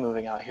 especially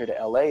moving out here to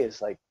LA,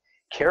 is like,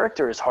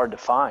 character is hard to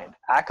find.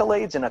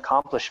 Accolades and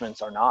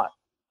accomplishments are not.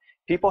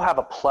 People have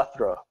a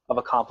plethora of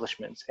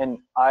accomplishments, and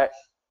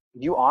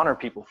you honor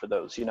people for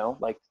those, you know,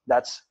 like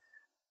that's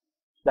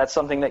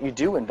something that you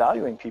do in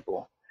valuing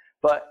people.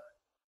 But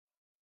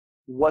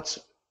what's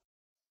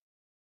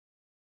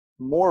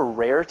more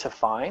rare to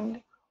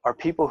find are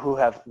people who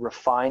have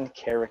refined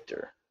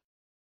character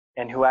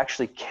and who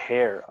actually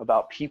care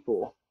about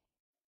people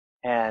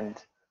and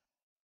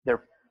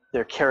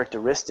their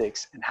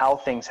characteristics and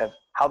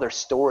how their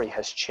story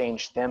has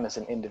changed them as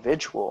an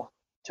individual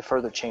to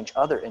further change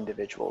other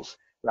individuals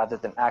rather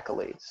than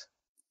accolades.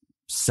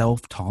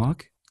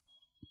 Self-talk?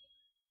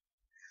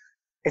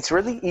 It's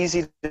really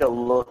easy to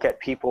look at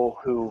people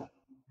who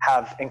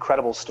have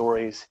incredible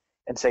stories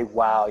and say,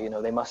 wow, you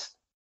know, they must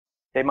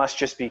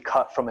just be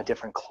cut from a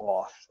different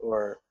cloth,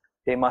 or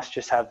they must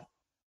just have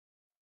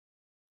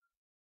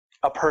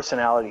a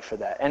personality for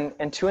that.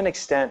 And to an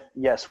extent,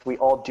 yes, we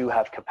all do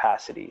have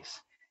capacities.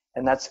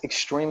 And that's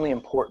extremely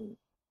important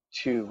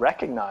to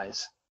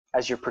recognize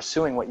as you're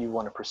pursuing what you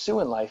want to pursue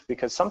in life,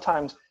 because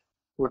sometimes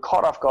we're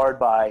caught off guard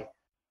by,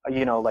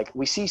 you know, like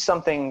we see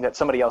something that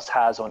somebody else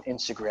has on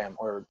Instagram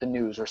or the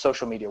news or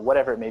social media,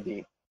 whatever it may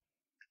be.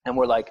 And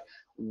we're like,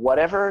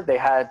 whatever they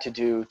had to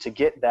do to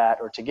get that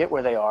or to get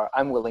where they are,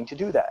 I'm willing to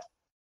do that.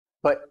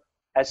 But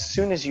as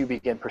soon as you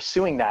begin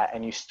pursuing that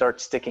and you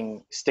start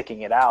sticking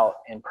it out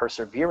and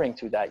persevering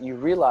through that, you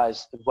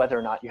realize whether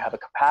or not you have a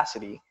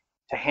capacity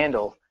to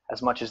handle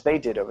as much as they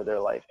did over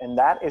their life. And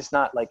that is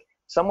not like,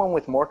 someone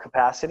with more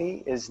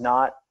capacity is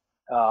not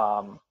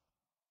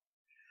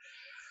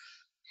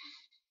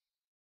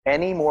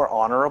any more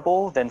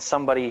honorable than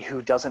somebody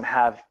who doesn't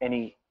have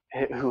any,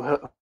 who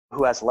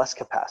has less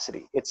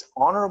capacity. It's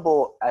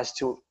honorable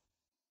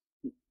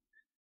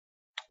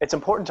it's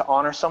important to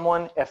honor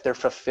someone if they're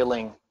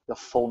fulfilling the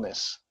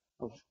fullness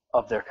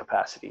of their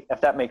capacity, if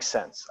that makes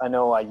sense. I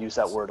know I use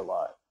that word a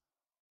lot.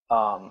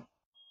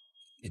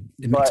 It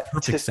makes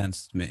perfect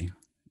sense to me.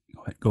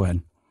 Go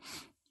ahead.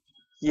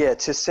 Yeah,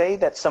 to say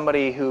that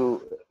somebody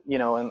who, you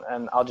know,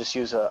 and I'll just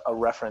use a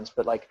reference,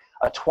 but like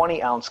a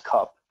 20-ounce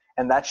cup,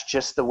 and that's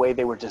just the way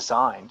they were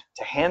designed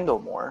to handle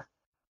more,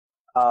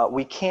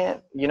 we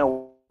can't, you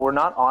know, we're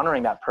not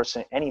honoring that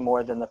person any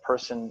more than the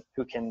person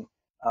who can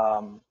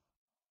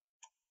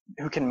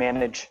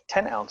manage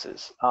 10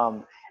 ounces.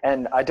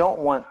 And I don't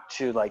want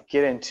to like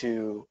get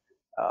into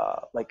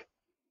like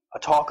a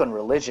talk on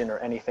religion or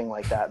anything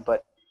like that,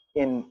 but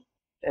in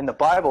the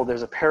Bible,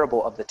 there's a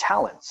parable of the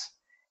talents,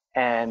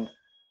 and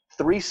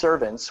 3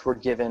 servants were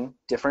given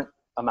different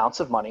amounts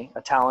of money.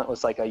 A talent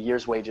was like a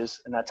year's wages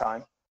in that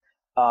time,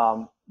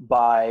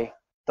 by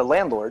the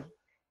landlord,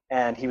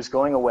 and he was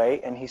going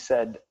away, and he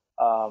said,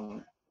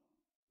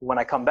 when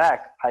I come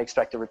back, I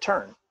expect a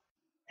return.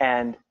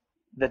 And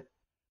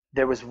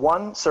there was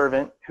one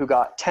servant who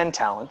got 10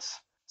 talents.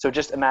 So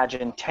just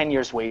imagine 10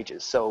 years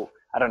wages. So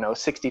I don't know,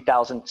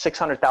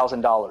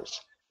 $600,000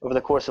 over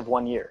the course of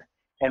 1 year.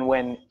 And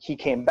when he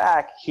came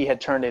back, he had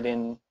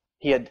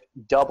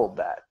doubled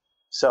that.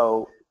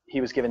 So he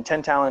was given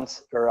 10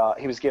 talents, or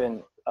he was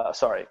given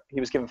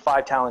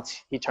 5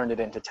 talents. He turned it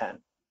into 10.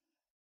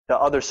 The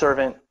other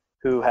servant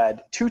who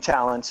had 2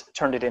 talents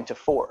turned it into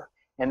 4.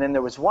 And then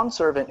there was one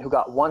servant who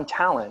got 1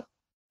 talent.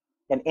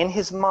 And in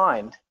his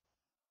mind,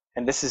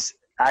 and this is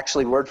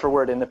actually word for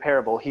word in the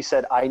parable, he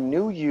said, I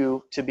knew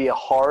you to be a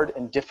hard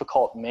and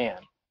difficult man.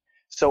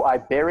 So I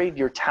buried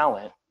your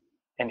talent,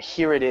 and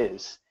here it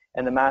is.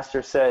 And the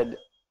master said,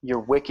 you're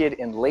wicked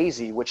and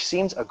lazy, which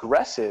seems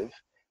aggressive.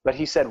 But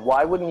he said,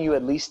 why wouldn't you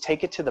at least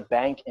take it to the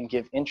bank and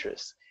give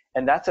interest?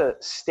 And that's a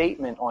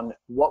statement on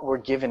what we're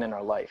given in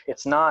our life.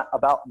 It's not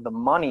about the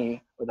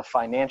money or the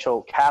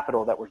financial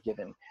capital that we're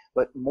given,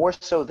 but more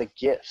so the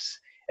gifts.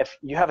 If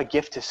you have a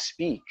gift to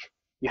speak,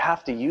 you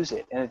have to use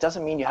it. And it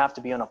doesn't mean you have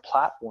to be on a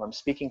platform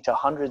speaking to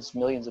hundreds,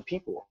 millions of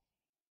people.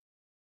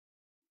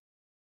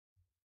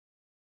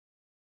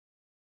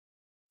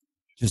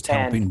 Just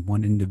helping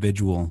one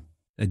individual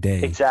a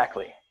day.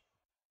 Exactly.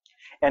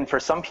 And for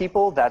some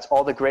people, that's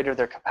all the greater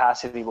their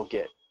capacity will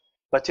get.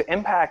 But to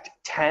impact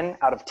 10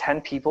 out of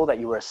 10 people that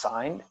you were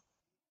assigned,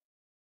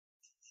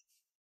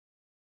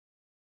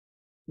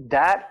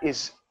 that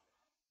is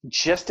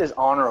just as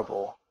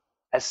honorable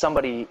as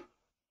somebody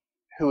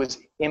who is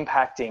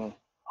impacting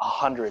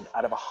 100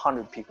 out of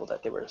 100 people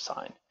that they were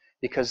assigned,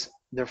 because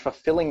they're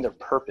fulfilling their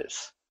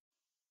purpose.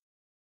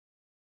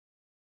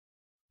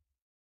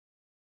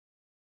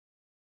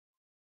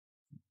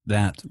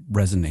 That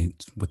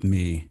resonates with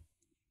me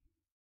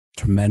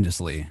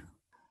tremendously.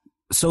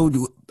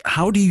 So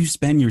how do you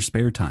spend your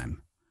spare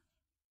time?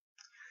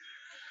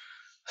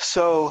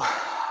 So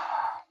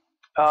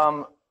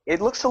it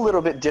looks a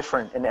little bit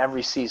different in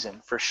every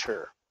season, for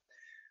sure.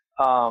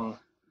 I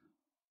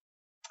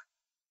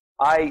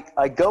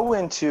go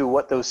into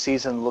what those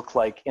seasons look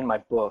like in my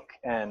book,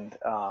 and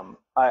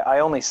I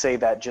only say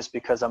that just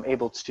because I'm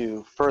able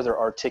to further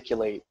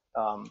articulate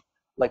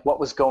like what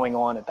was going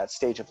on at that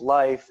stage of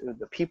life,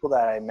 the people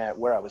that I met,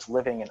 where I was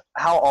living, and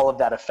how all of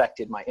that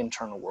affected my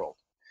internal world.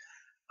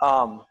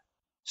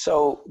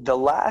 So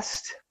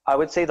I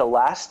would say the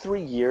last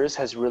 3 years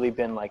has really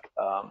been like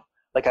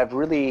I've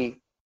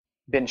really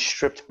been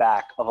stripped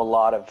back of a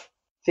lot of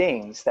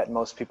things that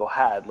most people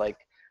had. Like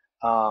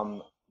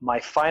my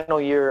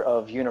final year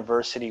of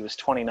university was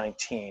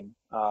 2019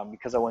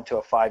 because I went to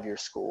a 5-year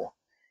school.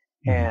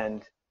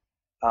 And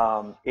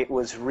it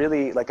was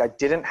really like I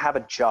didn't have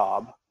a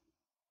job.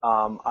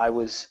 And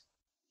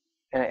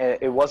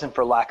it wasn't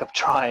for lack of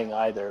trying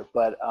either,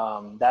 but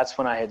that's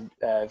when I had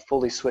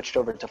fully switched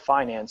over to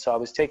finance. So I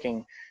was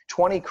taking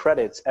 20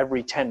 credits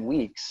every 10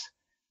 weeks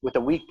with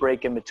a week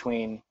break in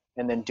between,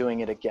 and then doing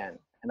it again.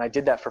 And I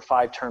did that for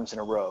 5 terms in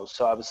a row.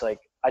 So I was like,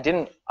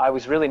 I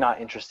was really not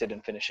interested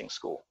in finishing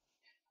school,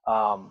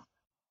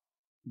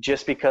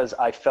 just because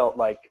I felt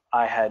like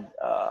I had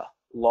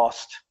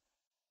lost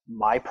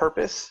my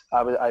purpose.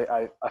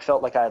 I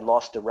felt like I had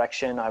lost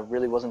direction. I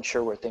really wasn't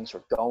sure where things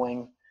were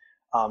going.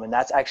 And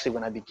that's actually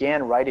when I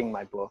began writing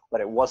my book, but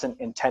it wasn't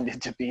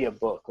intended to be a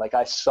book. Like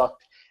I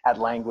sucked at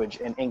language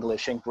and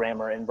English and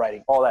grammar and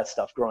writing, all that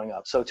stuff growing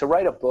up. So to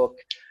write a book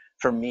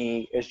for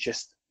me is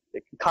just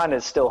kind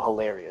of still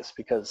hilarious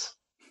because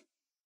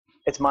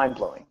it's mind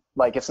blowing.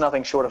 Like it's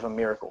nothing short of a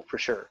miracle for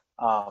sure.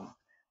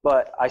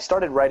 But I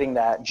started writing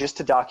that just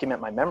to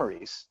document my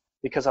memories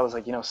because I was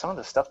like, some of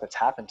the stuff that's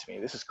happened to me,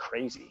 this is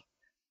crazy.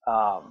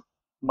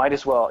 Might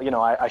as well,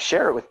 I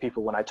share it with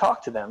people when I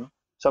talk to them.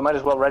 So I might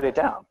as well write it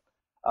down.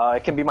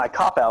 It can be my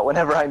cop-out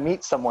whenever I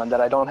meet someone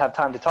that I don't have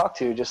time to talk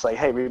to, just like,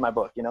 hey, read my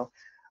book,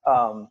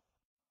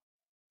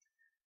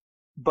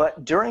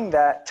 But during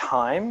that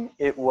time,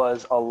 it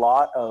was a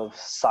lot of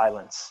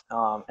silence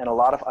and a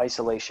lot of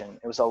isolation.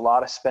 It was a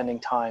lot of spending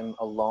time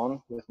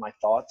alone with my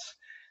thoughts.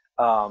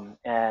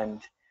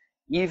 And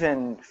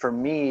even for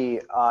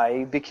me,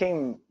 I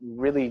became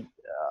really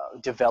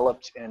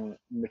developed and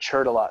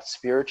matured a lot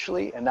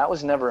spiritually, and that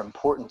was never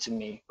important to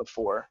me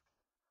before.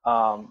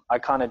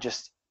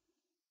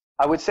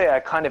 I would say I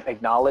kind of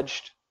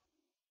acknowledged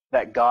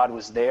that God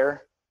was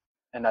there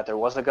and that there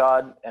was a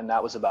God, and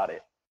that was about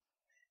it.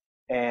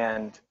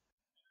 And,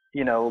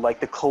 like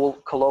the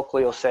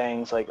colloquial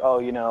sayings like,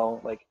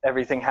 like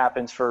everything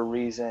happens for a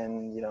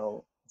reason,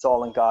 it's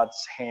all in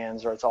God's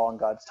hands or it's all in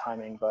God's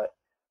timing. But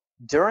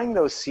during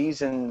those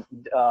seasons,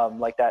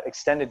 like that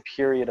extended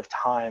period of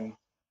time,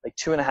 like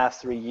 2.5,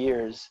 3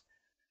 years,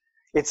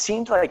 it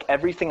seemed like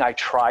everything I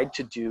tried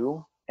to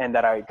do and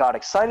that I got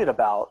excited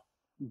about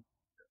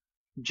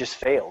just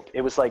failed.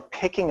 It was like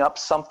picking up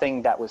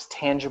something that was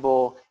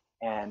tangible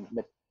and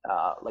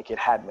like it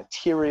had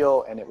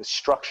material and it was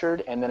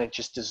structured, and then it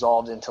just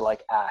dissolved into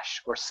like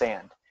ash or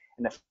sand,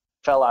 and it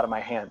fell out of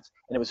my hands.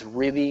 And it was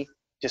really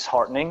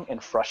disheartening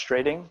and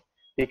frustrating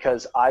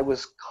because I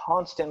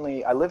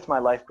lived my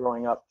life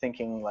growing up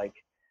thinking like,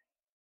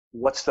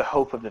 what's the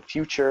hope of the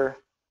future?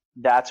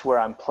 That's where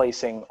I'm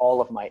placing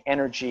all of my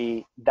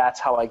energy. That's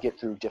how I get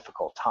through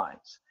difficult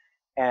times.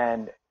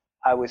 And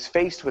I was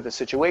faced with a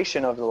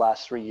situation over the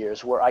last 3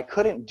 years where I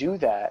couldn't do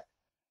that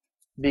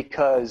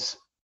because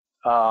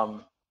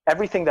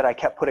everything that I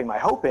kept putting my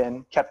hope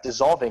in kept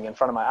dissolving in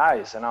front of my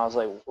eyes. And I was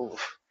like,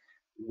 oof,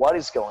 what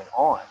is going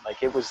on?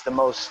 Like it was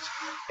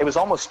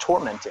almost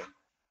tormenting.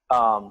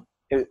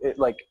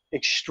 Like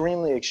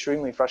extremely,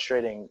 extremely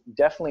frustrating,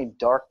 definitely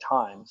dark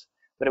times,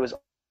 but it was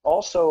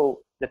also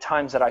the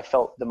times that I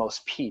felt the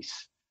most peace,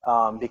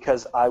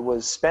 because I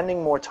was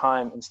spending more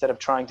time, instead of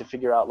trying to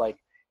figure out like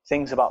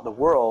things about the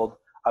world,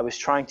 I was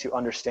trying to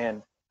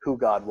understand who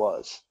God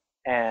was.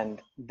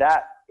 And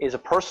that is a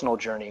personal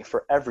journey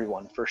for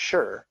everyone, for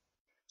sure.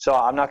 So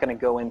I'm not going to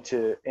go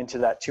into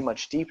that too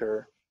much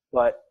deeper,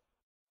 but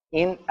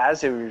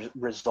as a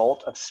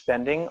result of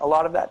spending a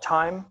lot of that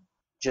time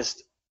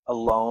just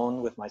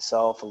alone with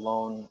myself,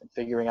 alone,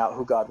 figuring out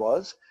who God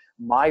was,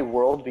 my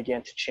world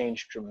began to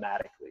change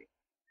dramatically.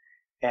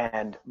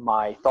 And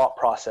my thought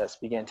process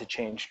began to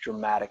change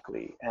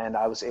dramatically. And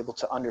I was able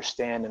to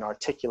understand and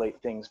articulate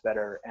things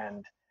better,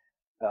 and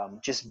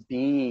just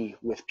be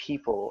with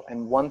people.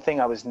 And one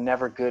thing I was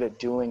never good at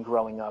doing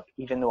growing up,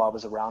 even though I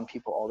was around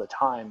people all the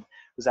time,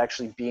 was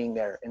actually being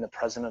there in the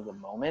present of the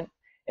moment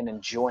and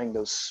enjoying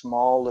those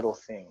small little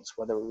things,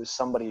 whether it was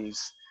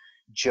somebody's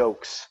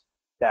jokes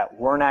that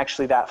weren't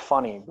actually that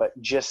funny, but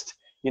just,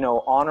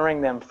 honoring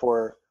them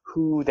for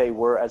who they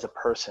were as a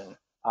person,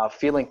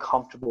 feeling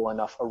comfortable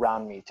enough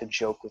around me to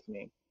joke with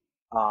me,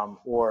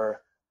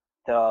 or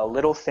the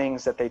little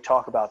things that they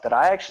talk about that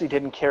I actually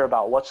didn't care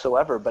about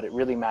whatsoever, but it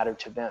really mattered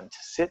to them, to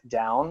sit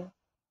down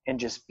and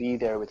just be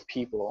there with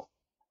people.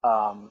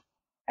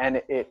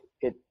 And it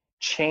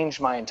changed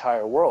my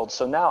entire world.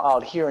 So now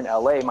out here in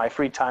LA, my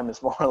free time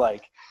is more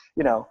like,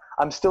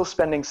 I'm still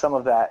spending some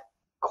of that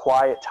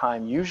quiet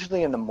time,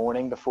 usually in the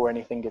morning before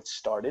anything gets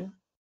started.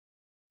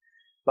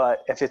 But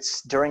if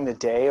it's during the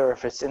day or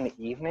if it's in the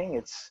evening,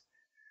 it's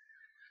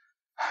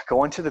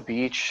going to the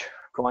beach,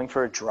 going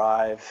for a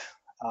drive,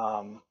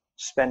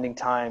 spending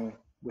time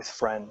with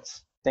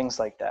friends, things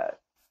like that.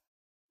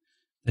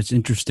 That's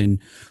interesting.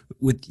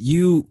 With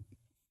you,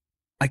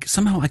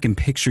 somehow I can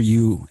picture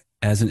you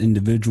as an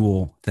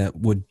individual that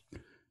would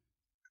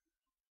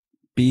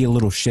be a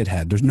little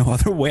shithead. There's no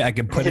other way I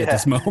can put it at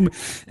this moment.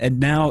 And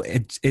now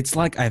it's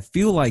like, I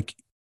feel like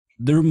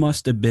there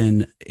must have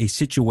been a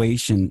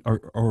situation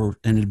or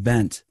an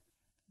event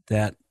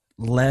that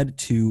led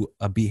to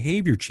a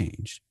behavior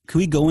change. Could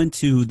we go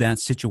into that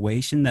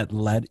situation that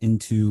led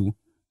into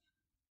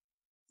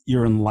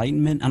your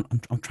enlightenment?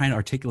 I'm trying to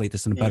articulate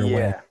this in a better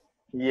way.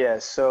 Yeah.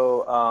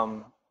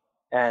 So,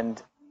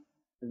 and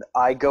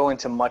I go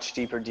into much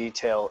deeper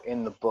detail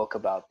in the book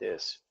about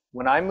this.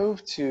 When I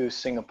moved to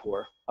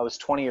Singapore, I was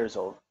 20 years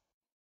old.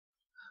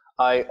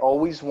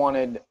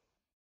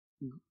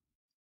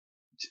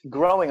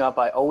 Growing up,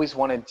 I always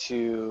wanted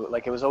to,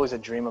 it was always a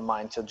dream of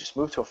mine to just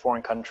move to a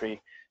foreign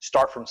country,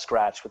 start from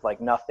scratch with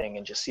nothing,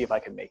 and just see if I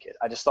could make it.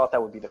 I just thought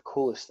that would be the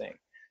coolest thing.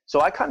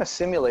 So I kind of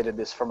simulated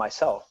this for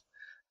myself.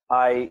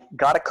 I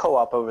got a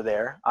co-op over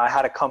there. I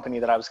had a company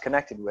that I was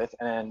connected with,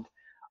 and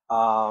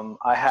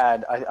I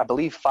had, I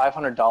believe,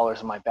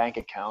 $500 in my bank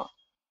account.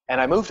 And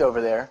I moved over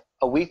there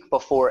a week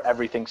before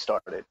everything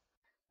started.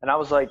 And I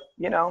was like,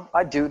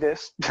 I do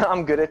this.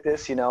 I'm good at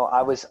this.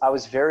 I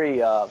was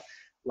very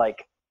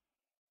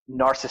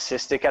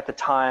narcissistic at the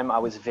time. I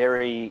was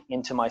very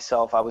into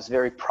myself. I was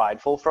very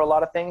prideful for a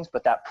lot of things,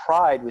 but that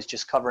pride was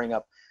just covering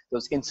up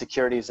those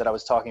insecurities that I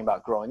was talking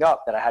about growing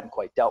up that I hadn't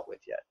quite dealt with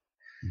yet.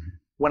 Mm-hmm.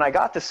 When I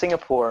got to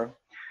Singapore,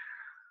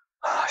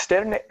 I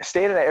stayed in an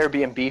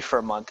Airbnb for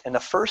a month, and the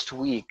first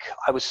week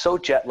I was so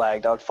jet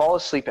lagged, I would fall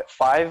asleep at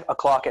 5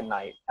 o'clock at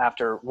night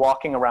after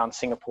walking around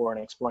Singapore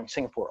and exploring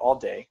Singapore all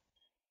day.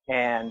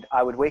 And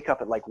I would wake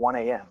up at 1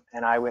 a.m.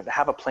 and I would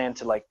have a plan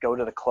to go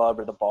to the club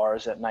or the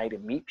bars at night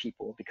and meet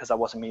people, because I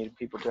wasn't meeting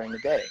people during the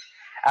day.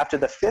 After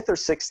the 5th or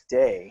 6th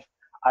day,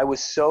 I was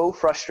so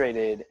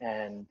frustrated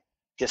and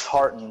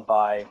disheartened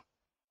by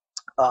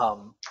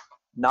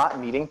not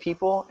meeting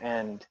people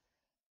and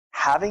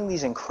having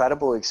these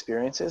incredible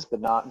experiences, but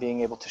not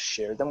being able to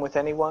share them with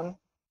anyone,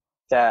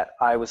 that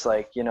I was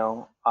like,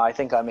 I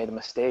think I made a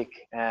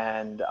mistake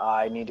and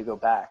I need to go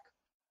back.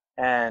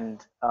 And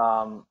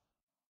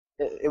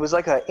it was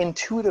like an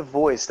intuitive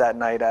voice that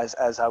night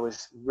as I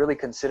was really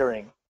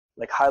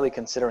highly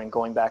considering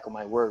going back on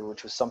my word,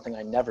 which was something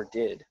I never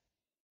did.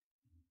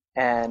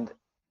 And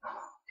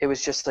it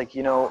was just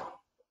the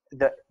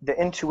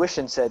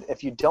intuition said,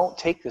 if you don't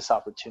take this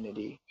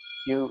opportunity,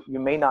 you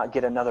may not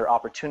get another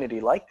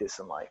opportunity like this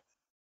in life.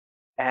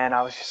 And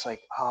I was just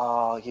like,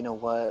 oh, you know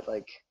what?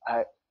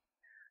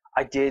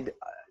 I did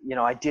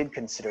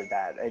consider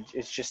that.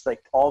 It's just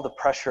all the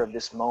pressure of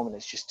this moment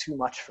is just too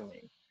much for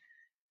me.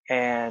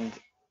 And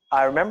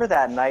I remember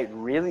that night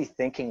really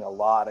thinking a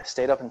lot. I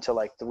stayed up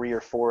until 3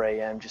 or 4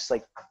 a.m. just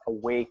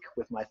awake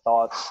with my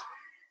thoughts.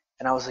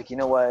 And I was like, you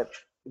know what?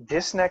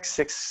 this next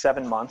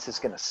 6-7 months is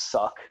going to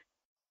suck,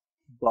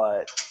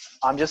 but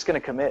I'm just going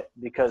to commit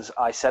because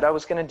I said I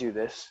was going to do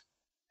this,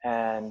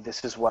 and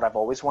this is what I've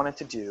always wanted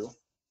to do.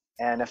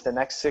 And if the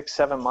next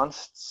 6-7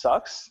 months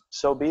sucks,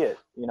 so be it.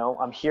 You know,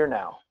 I'm here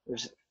now.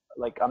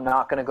 I'm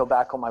not going to go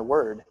back on my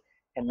word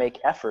and make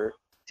effort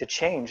to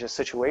change the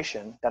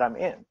situation that I'm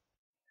in.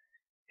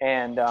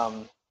 And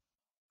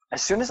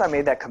as soon as I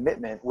made that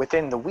commitment,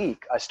 within the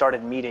week, I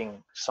started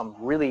meeting some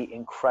really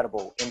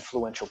incredible,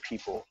 influential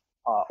people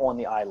on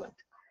the island.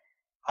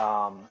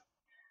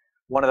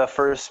 One of the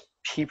first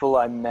people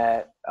I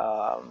met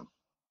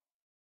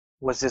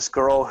was this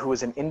girl who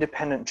was an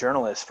independent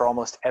journalist for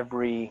almost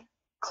every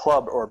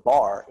club or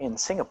bar in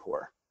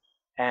Singapore.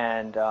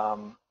 And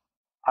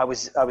I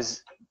was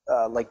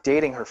like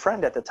dating her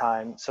friend at the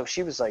time. So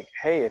she was like,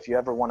 hey, if you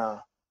ever want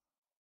to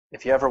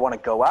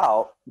go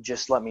out,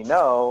 just let me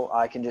know.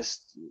 I can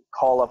just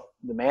call up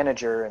the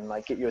manager and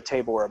like get you a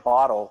table or a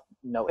bottle,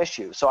 no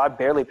issue. So I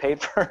barely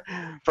paid for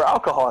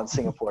alcohol in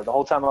Singapore the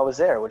whole time I was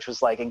there, which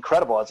was like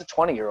incredible. As a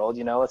 20-year-old,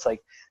 you know, it's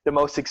like the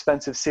most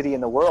expensive city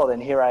in the world.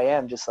 And here I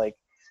am just like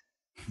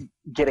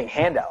getting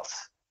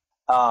handouts.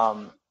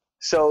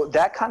 So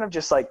that kind of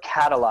just like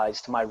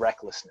catalyzed my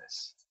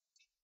recklessness,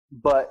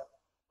 but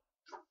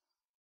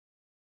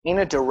in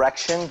a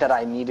direction that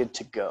I needed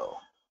to go.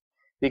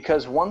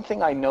 Because one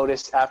thing I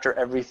noticed after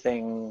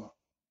everything,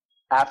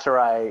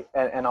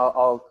 and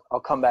I'll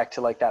come back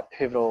to like that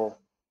pivotal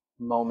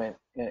moment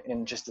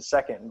in just a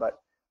second, but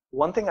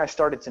one thing I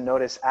started to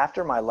notice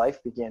after my life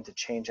began to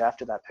change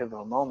after that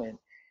pivotal moment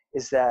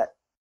is that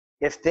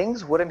if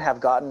things wouldn't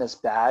have gotten as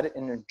bad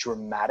and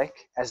dramatic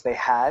as they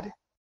had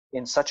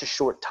in such a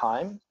short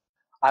time,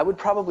 I would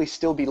probably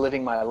still be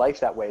living my life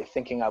that way,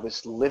 thinking I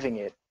was living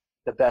it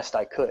the best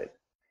I could.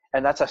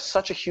 And that's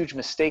such a huge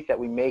mistake that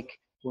we make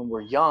when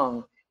we're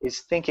young,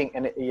 is thinking,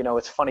 and you know,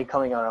 it's funny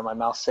coming out of my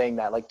mouth saying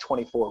that like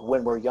 24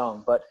 when we're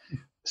young, but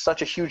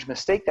such a huge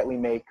mistake that we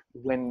make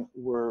when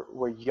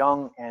we're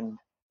young and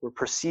we're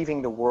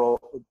perceiving the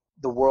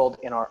world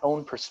in our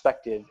own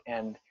perspective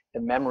and the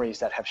memories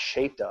that have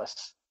shaped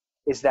us,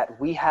 is that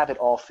we have it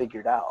all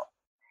figured out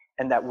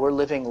and that we're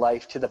living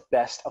life to the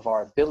best of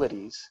our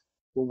abilities.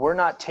 Well, we're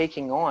not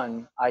taking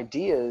on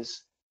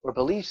ideas or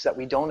beliefs that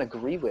we don't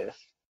agree with,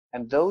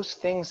 and those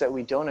things that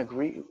we don't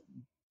agree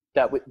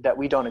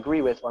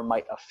with or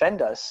might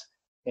offend us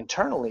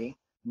internally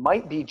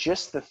might be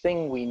just the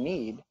thing we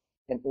need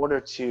in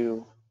order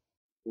to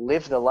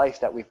live the life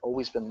that we've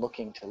always been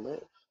looking to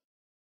live.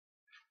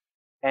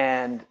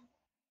 And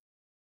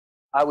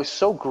I was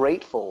so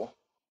grateful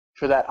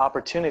for that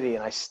opportunity,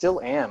 and I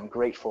still am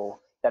grateful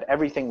that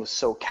everything was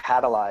so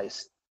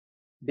catalyzed,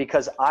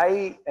 because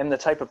I was the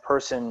type of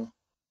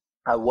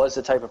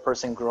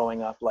person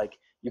growing up, like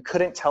you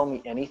couldn't tell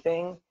me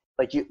anything.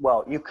 Like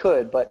you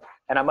could,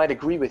 and I might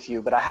agree with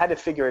you, but I had to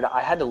figure it out.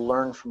 I had to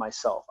learn for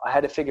myself. I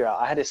had to figure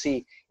out, I had to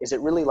see, is it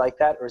really like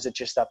that, or is it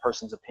just that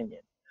person's opinion?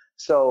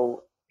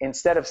 So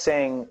instead of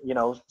saying, you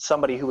know,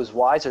 somebody who was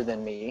wiser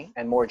than me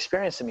and more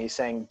experienced than me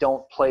saying,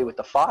 don't play with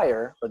the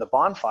fire or the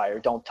bonfire,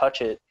 don't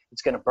touch it,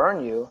 it's going to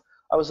burn you.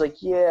 I was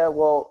like, yeah,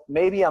 well,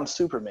 maybe I'm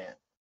Superman.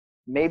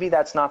 Maybe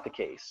that's not the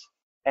case.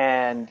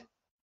 And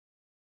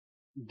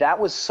that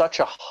was such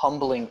a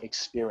humbling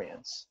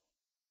experience.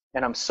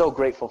 And I'm so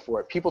grateful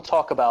for it. People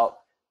talk about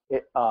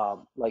it,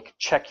 like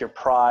check your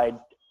pride.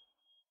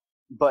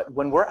 But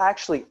when we're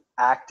actually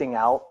acting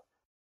out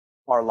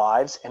our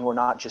lives and we're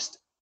not just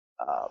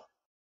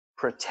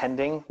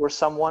pretending we're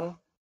someone,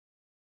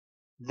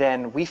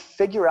 then we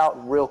figure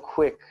out real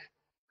quick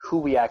who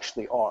we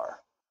actually are.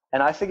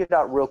 And I figured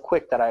out real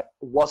quick that I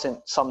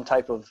wasn't some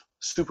type of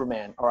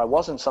Superman, or I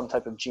wasn't some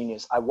type of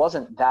genius. I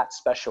wasn't that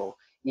special,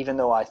 even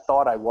though I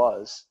thought I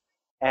was.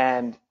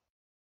 And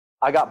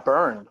I got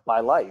burned by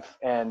life,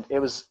 and it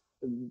was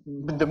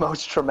the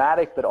most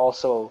traumatic but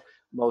also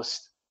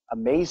most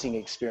amazing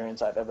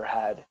experience I've ever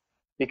had,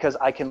 because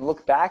I can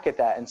look back at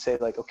that and say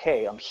like,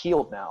 okay, I'm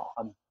healed now.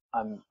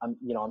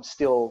 I'm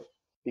still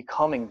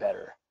becoming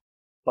better,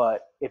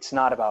 but it's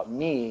not about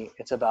me.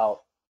 It's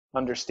about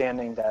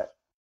understanding that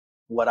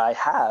what I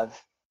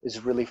have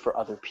is really for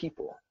other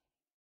people.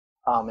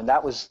 And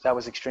that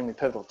was extremely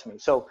pivotal to me.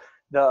 So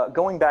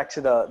going back to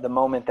the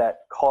moment that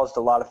caused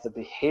a lot of the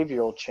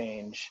behavioral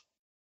change,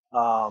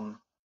 I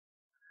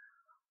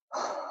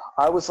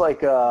was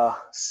like a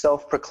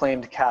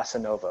self-proclaimed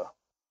Casanova.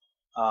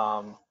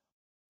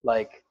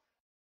 Like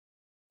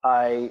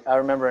I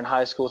remember in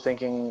high school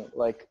thinking,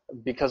 like,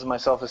 because my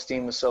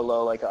self-esteem was so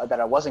low, like that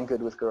I wasn't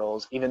good with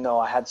girls, even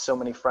though I had so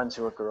many friends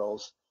who were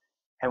girls.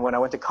 And when I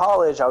went to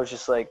college, I was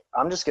just like,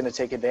 I'm just going to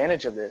take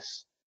advantage of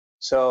this.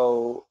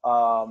 So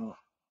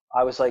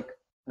I was like,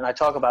 and I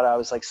talk about it, I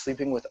was like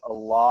sleeping with a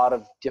lot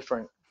of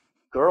different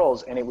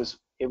girls, and it was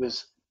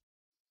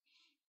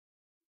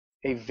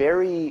a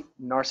very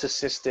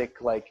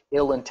narcissistic, like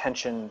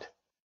ill-intentioned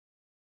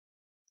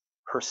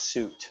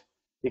pursuit,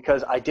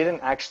 because I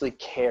didn't actually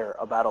care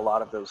about a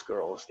lot of those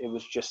girls. It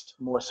was just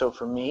more so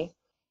for me.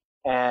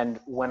 And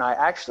when I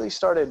actually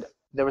started,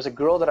 there was a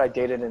girl that I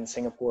dated in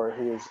Singapore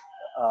who was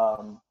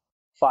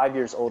 5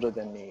 years older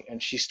than me,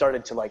 and she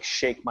started to like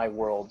shake my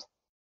world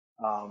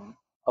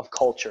of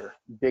culture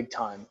big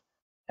time.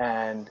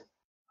 And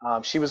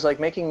she was like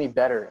making me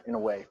better in a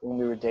way when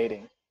we were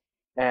dating.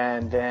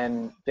 And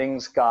then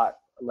things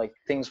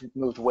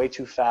moved way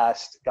too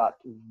fast, got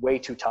way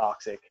too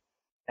toxic.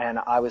 And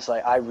I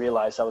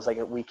realized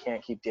we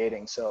can't keep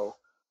dating. So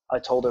I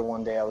told her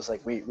one day, I was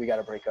like, we got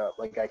to break up.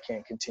 Like, I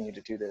can't continue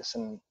to do this.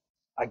 And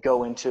I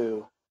go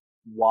into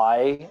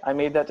why I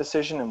made that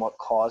decision and what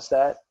caused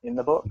that in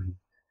the book. Mm-hmm.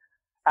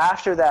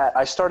 After that,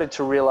 I started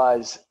to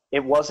realize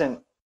it wasn't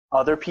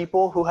other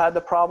people who had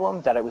the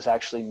problem, that it was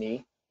actually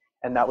me.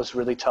 And that was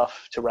really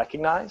tough to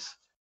recognize.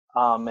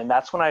 And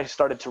that's when I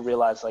started to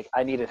realize like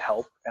I needed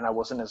help and I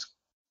wasn't as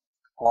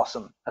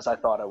awesome as I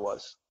thought I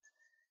was.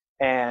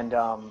 And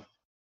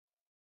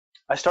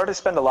I started to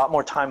spend a lot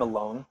more time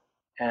alone,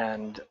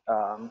 and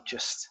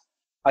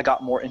I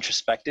got more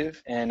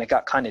introspective, and it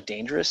got kind of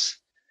dangerous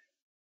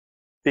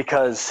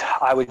because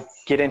I would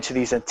get into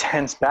these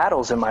intense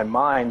battles in my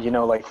mind.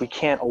 Like we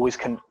can't always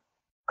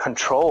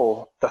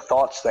control the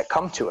thoughts that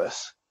come to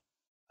us.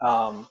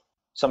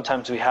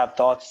 Sometimes we have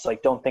thoughts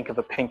like, don't think of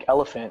a pink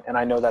elephant. And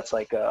I know that's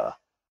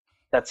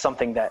that's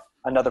something that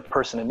another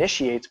person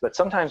initiates, but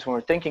sometimes when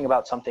we're thinking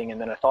about something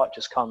and then a thought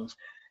just comes,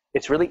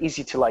 it's really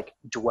easy to like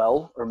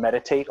dwell or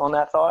meditate on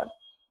that thought.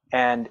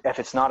 And if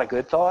it's not a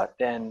good thought,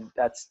 then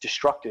that's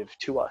destructive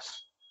to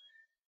us.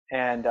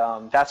 And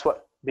that's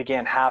what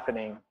began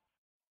happening.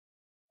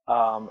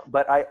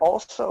 But I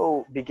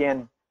also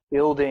began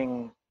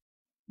building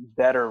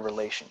better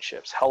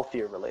relationships,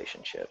 healthier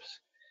relationships.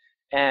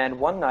 And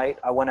one night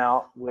I went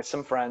out with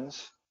some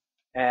friends,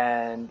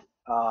 and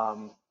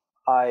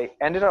I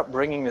ended up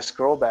bringing this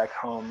girl back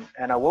home.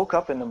 And I woke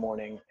up in the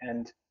morning,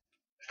 and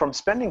from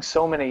spending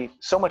so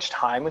much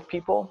time with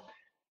people,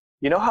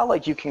 you know how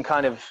like you can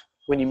kind of,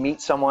 when you meet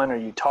someone or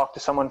you talk to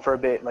someone for a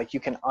bit, like you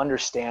can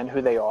understand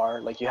who they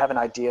are, like you have an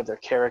idea of their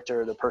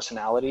character, their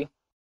personality.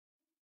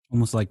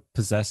 Almost like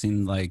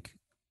possessing like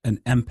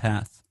an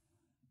empath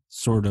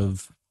sort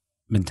of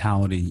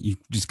mentality. You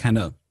just kind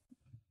of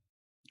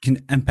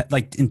can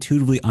like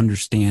intuitively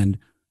understand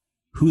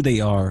who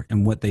they are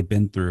and what they've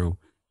been through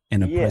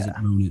in a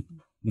present moment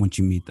once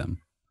you meet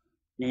them.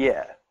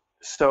 Yeah.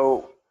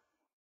 So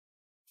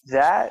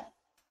that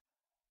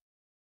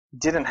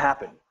didn't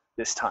happen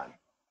this time.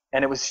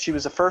 And she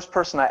was the first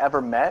person I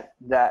ever met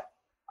that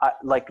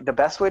like the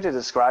best way to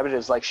describe it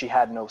is like she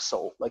had no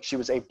soul. Like she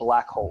was a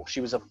black hole. She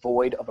was a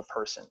void of a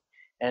person.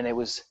 And it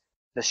was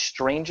the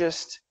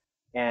strangest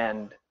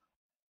and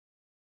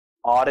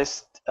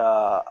oddest,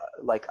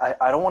 like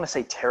I don't want to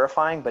say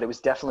terrifying, but it was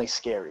definitely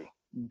scary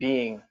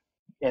being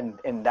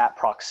in that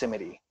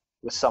proximity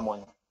with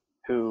someone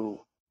who,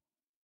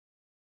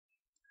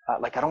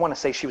 like, I don't want to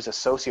say she was a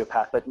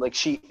sociopath, but like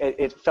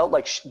it felt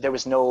like there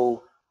was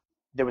no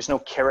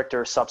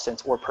character,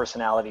 substance, or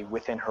personality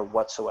within her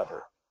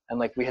whatsoever. And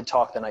like we had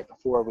talked the night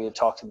before, we had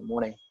talked in the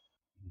morning.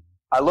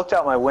 I looked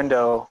out my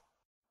window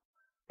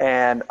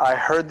and I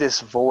heard this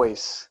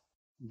voice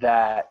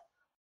that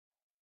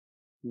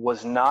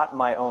was not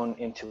my own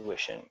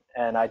intuition.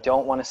 And I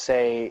don't want to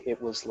say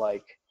it was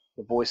like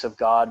the voice of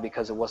God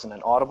because it wasn't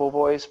an audible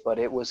voice, but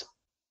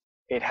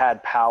it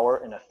had power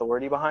and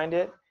authority behind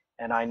it.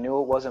 And I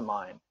knew it wasn't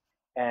mine.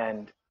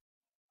 And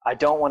I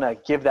don't want to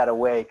give that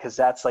away because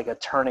that's like a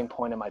turning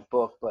point in my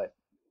book. But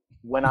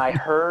when I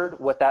heard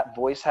what that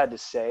voice had to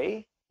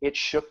say, it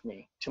shook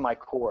me to my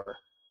core.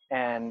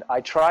 And I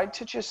tried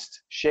to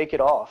just shake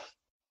it off.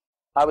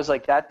 I was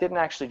like, that didn't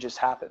actually just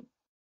happen.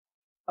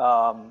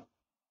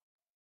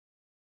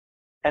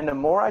 And the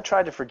more I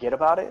tried to forget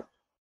about it,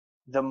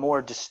 the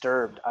more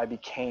disturbed I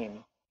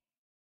became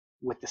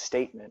with the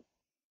statement.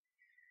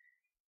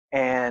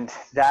 And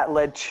that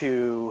led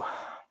to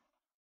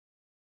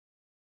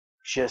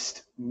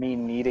just me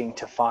needing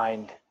to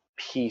find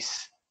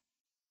peace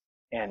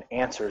and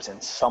answers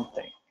in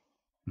something.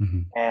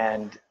 Mm-hmm.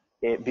 And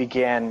it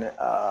began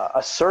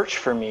a search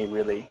for me,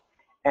 really.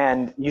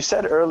 And you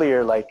said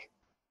earlier, like,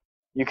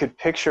 you could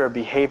picture a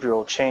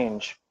behavioral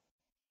change.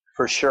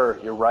 For sure,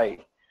 you're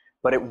right.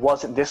 But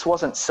this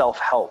wasn't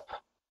self-help.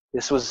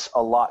 This was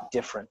a lot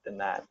different than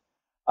that.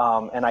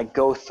 And I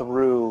go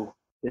through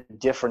the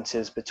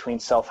differences between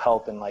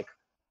self-help and like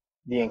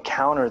the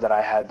encounter that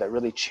I had that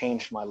really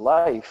changed my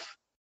life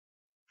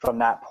from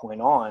that point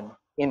on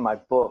in my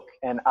book.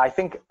 And I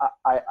think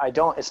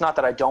it's not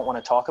that I don't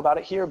want to talk about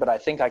it here, but I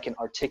think I can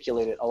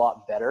articulate it a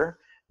lot better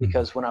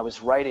because when I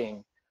was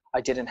writing,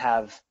 I didn't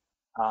have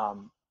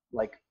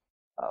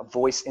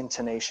voice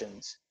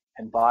intonations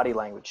and body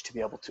language to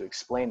be able to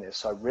explain this.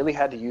 So I really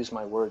had to use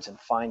my words and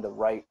find the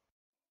right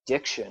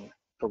diction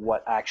for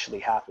what actually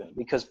happened.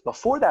 Because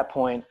before that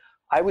point,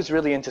 I was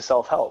really into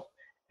self-help.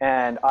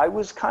 And I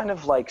was kind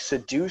of like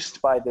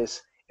seduced by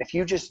this. If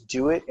you just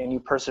do it and you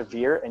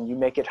persevere and you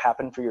make it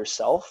happen for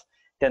yourself,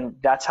 then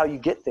that's how you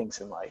get things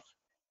in life.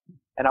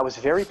 And I was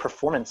very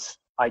performance.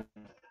 I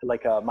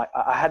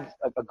had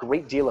a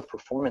great deal of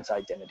performance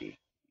identity.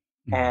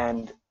 Mm-hmm.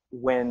 And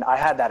when I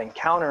had that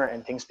encounter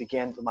and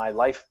my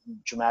life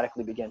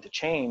dramatically began to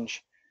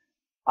change,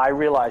 I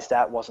realized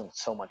that wasn't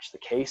so much the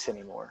case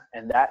anymore.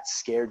 And that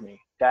scared me.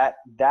 That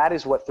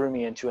is what threw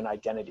me into an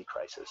identity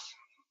crisis.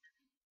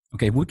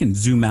 Okay, we can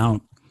zoom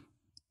out.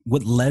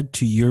 What led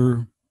to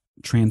your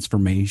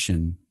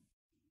transformation?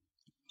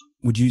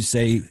 Would you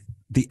say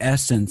the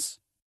essence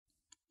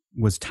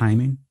was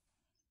timing?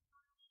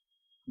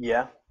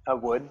 Yeah, I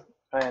would.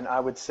 And I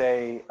would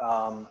say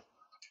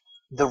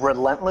the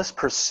relentless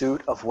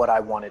pursuit of what I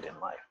wanted in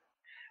life.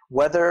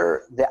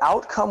 Whether the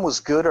outcome was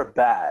good or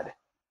bad,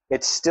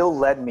 it still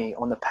led me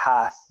on the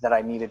path that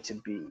I needed to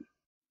be.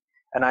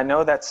 And I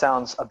know that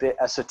sounds a bit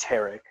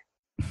esoteric,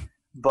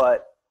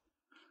 but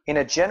in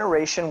a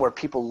generation where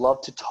people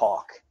love to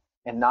talk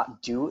and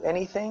not do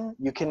anything,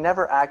 you can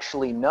never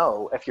actually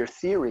know if your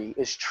theory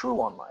is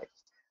true on life.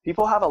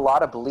 People have a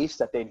lot of beliefs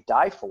that they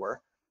die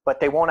for, but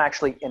they won't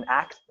actually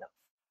enact them.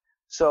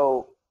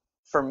 So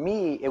for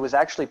me, it was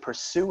actually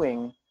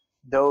pursuing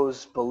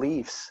those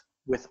beliefs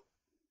with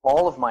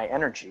all of my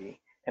energy,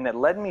 and it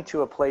led me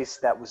to a place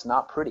that was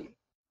not pretty.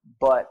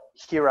 But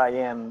here I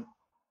am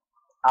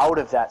out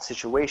of that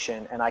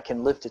situation, and I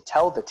can live to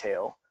tell the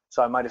tale,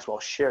 so I might as well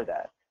share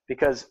that.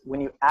 Because when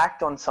you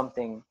act on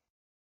something,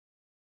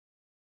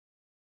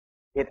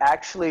 it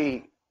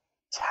actually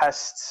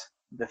tests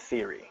the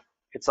theory.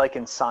 It's like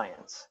in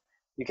science.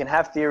 You can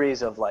have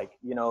theories of like,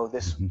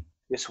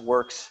 this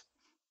works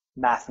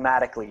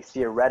mathematically,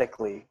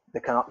 theoretically,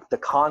 the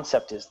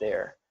concept is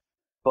there.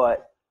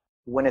 But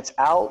when it's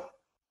out,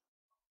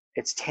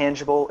 it's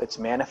tangible, it's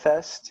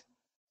manifest.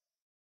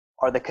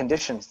 Are the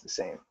conditions the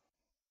same?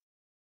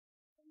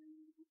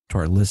 To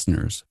our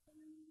listeners,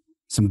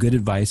 some good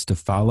advice to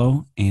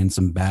follow and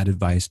some bad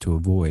advice to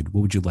avoid.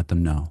 What would you let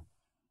them know?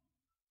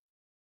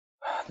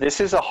 This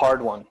is a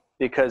hard one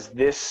because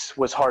this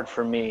was hard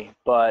for me,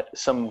 but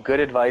some good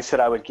advice that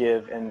I would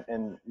give, and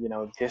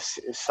this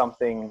is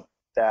something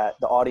that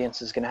the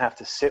audience is going to have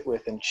to sit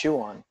with and chew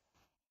on,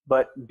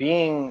 but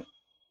being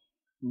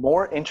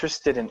more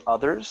interested in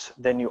others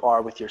than you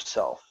are with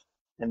yourself.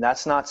 And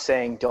that's not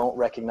saying don't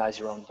recognize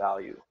your own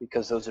value,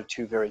 because those are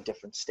two very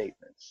different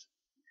statements.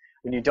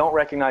 When you don't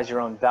recognize your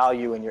own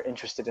value and you're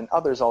interested in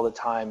others all the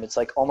time, it's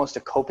like almost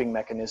a coping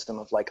mechanism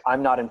of like,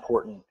 I'm not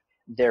important,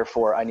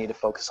 therefore I need to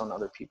focus on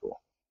other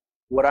people.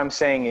 What I'm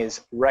saying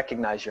is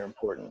recognize your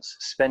importance.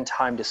 Spend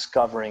time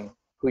discovering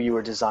who you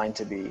were designed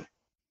to be.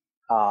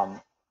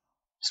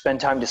 Spend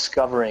time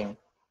discovering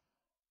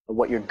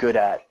what you're good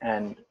at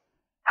and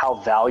how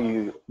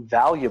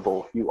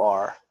valuable you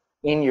are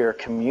in your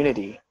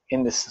community,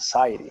 in this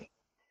society.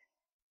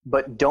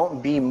 But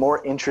don't be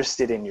more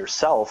interested in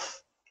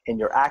yourself, in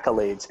your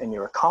accolades and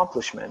your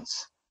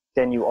accomplishments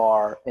than you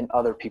are in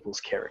other people's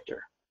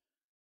character.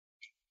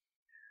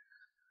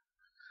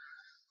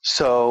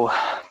 So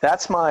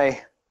that's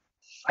my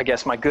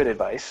good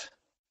advice.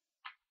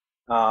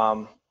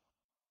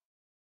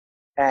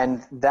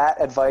 And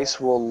that advice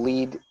will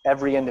lead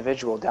every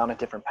individual down a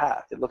different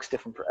path. It looks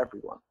different for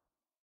everyone.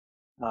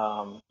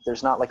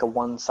 There's not like a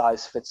one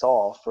size fits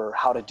all for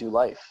how to do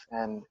life.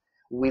 And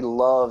we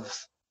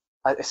love,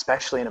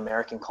 especially in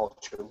American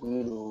culture,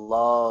 we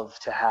love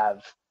to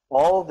have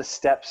all the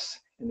steps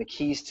and the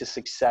keys to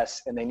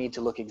success, and they need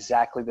to look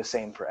exactly the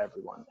same for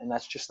everyone. And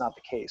that's just not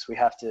the case. We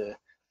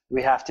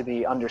have to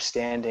be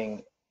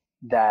understanding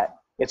that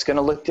it's going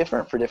to look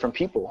different for different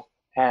people.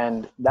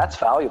 And that's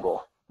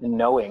valuable in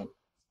knowing,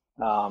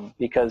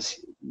 because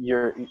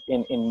you're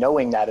in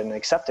knowing that and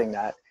accepting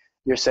that,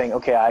 you're saying,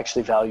 okay, I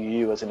actually value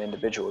you as an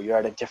individual. You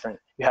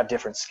have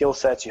different skill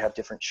sets, you have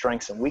different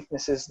strengths and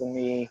weaknesses than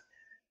me.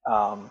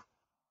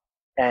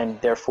 And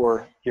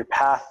therefore your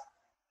path,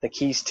 the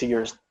keys to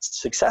your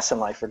success in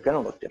life are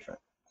going to look different.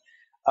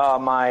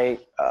 My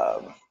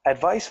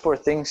advice for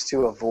things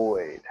to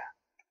avoid.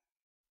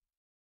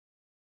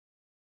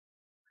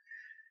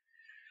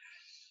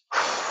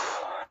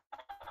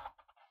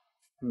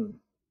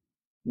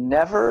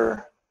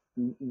 Never,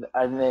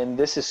 and then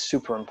this is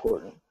super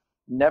important,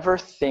 never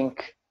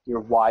think you're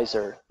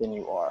wiser than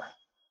you are.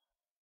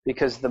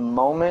 Because the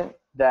moment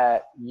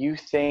that you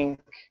think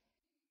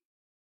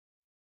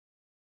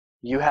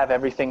you have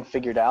everything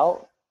figured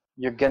out,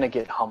 you're going to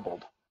get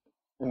humbled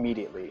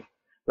immediately.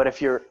 But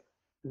if you're,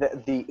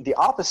 the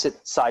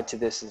opposite side to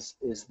this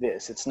is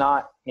this. It's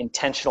not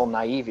intentional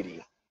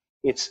naivety.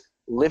 It's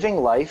living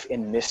life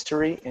in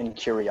mystery and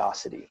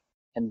curiosity.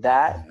 And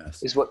that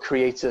is what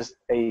creates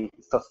a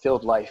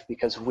fulfilled life,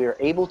 because we're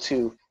able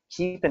to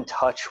keep in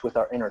touch with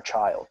our inner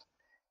child.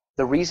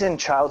 The reason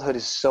childhood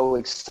is so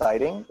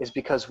exciting is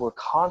because we're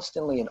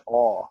constantly in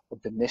awe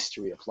of the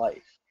mystery of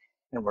life,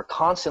 and we're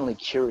constantly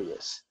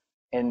curious,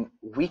 and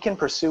we can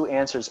pursue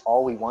answers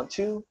all we want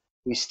to.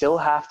 We still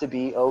have to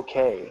be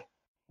okay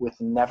with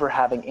never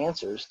having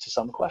answers to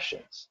some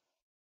questions.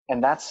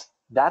 And that's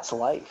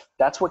life.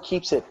 That's what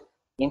keeps it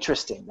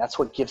interesting. That's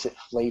what gives it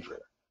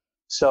flavor.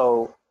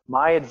 So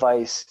my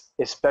advice,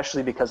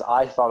 especially because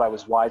I thought I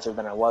was wiser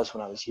than I was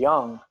when I was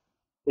young,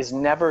 is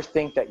never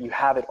think that you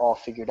have it all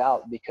figured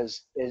out,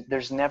 because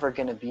there's never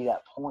going to be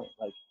that point.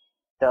 Like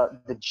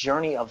the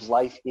journey of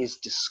life is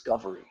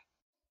discovery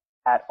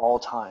at all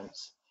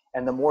times.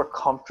 And the more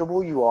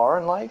comfortable you are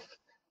in life,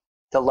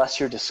 the less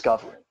you're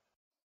discovering.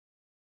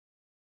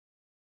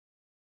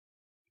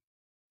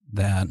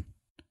 That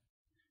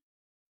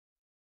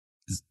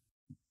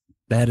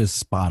is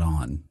spot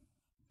on.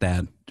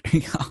 That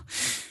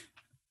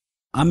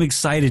I'm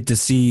excited to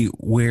see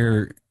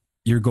where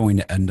you're going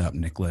to end up,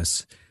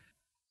 Nickolas.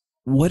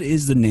 What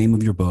is the name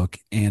of your book,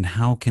 and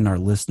how can our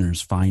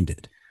listeners find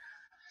it?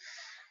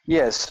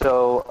 Yes,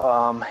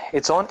 so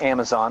it's on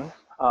Amazon.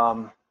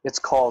 It's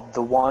called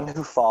The One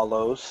Who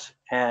Follows,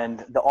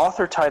 and the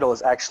author title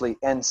is actually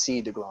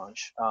N.C.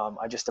 DeGrange.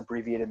 I just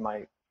abbreviated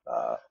my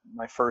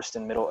first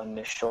and middle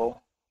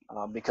initial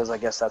because I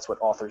guess that's what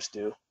authors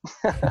do.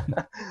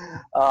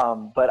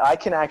 But I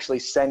can actually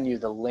send you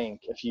the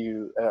link if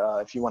you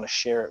want to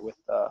share it with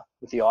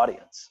the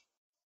audience.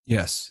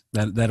 Yes,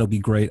 that'll be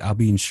great. I'll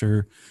be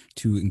sure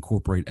to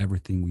incorporate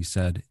everything we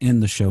said in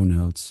the show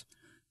notes,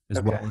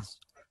 as well as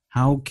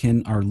how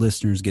can our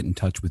listeners get in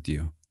touch with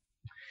you?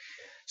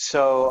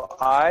 So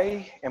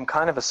I am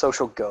kind of a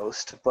social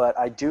ghost, but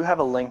I do have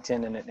a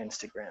LinkedIn and an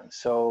Instagram.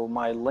 So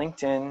my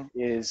LinkedIn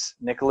is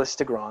Nickolas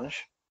DeGrange,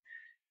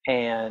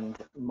 and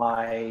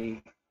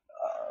my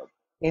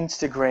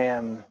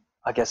Instagram,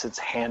 I guess its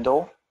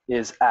handle,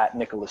 is at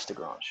Nickolas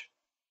DeGrange.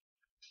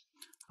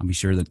 I'll be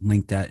sure to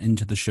link that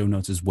into the show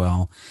notes as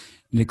well.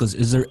 Nickolas,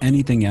 is there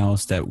anything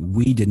else that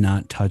we did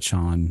not touch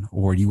on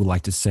or you would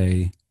like to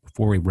say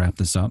before we wrap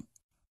this up?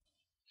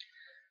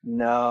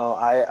 No,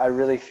 I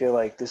really feel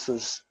like this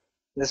was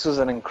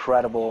an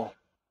incredible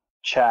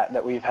chat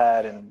that we've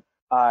had, and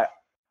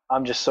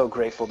I'm just so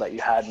grateful that you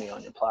had me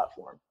on your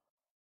platform.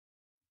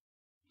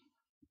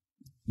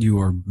 You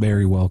are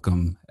very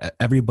welcome.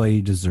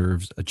 Everybody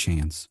deserves a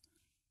chance.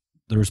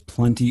 There's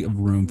plenty of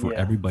room for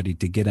everybody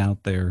to get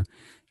out there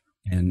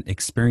and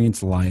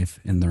experience life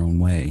in their own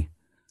way.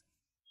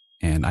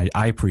 And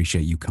I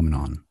appreciate you coming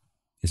on.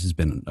 This has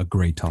been a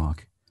great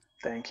talk.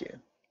 Thank you.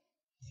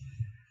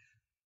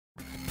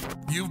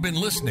 You've been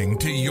listening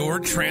to Your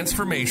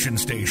Transformation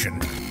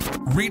Station,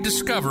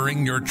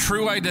 rediscovering your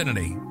true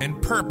identity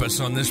and purpose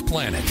on this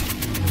planet.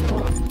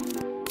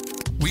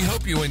 We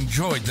hope you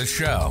enjoyed the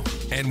show,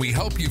 and we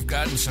hope you've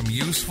gotten some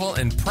useful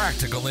and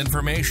practical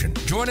information.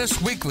 Join us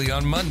weekly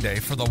on Monday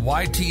for the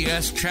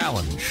YTS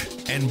Challenge,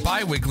 and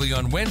bi-weekly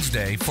on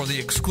Wednesday for the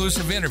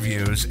exclusive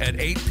interviews at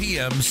 8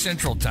 p.m.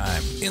 Central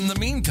Time. In the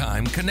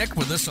meantime, connect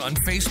with us on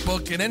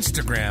Facebook and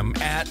Instagram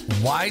at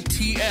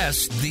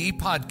YTS The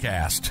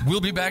Podcast.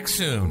 We'll be back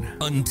soon.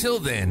 Until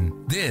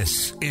then,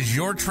 this is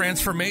Your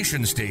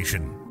Transformation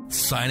Station,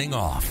 signing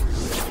off.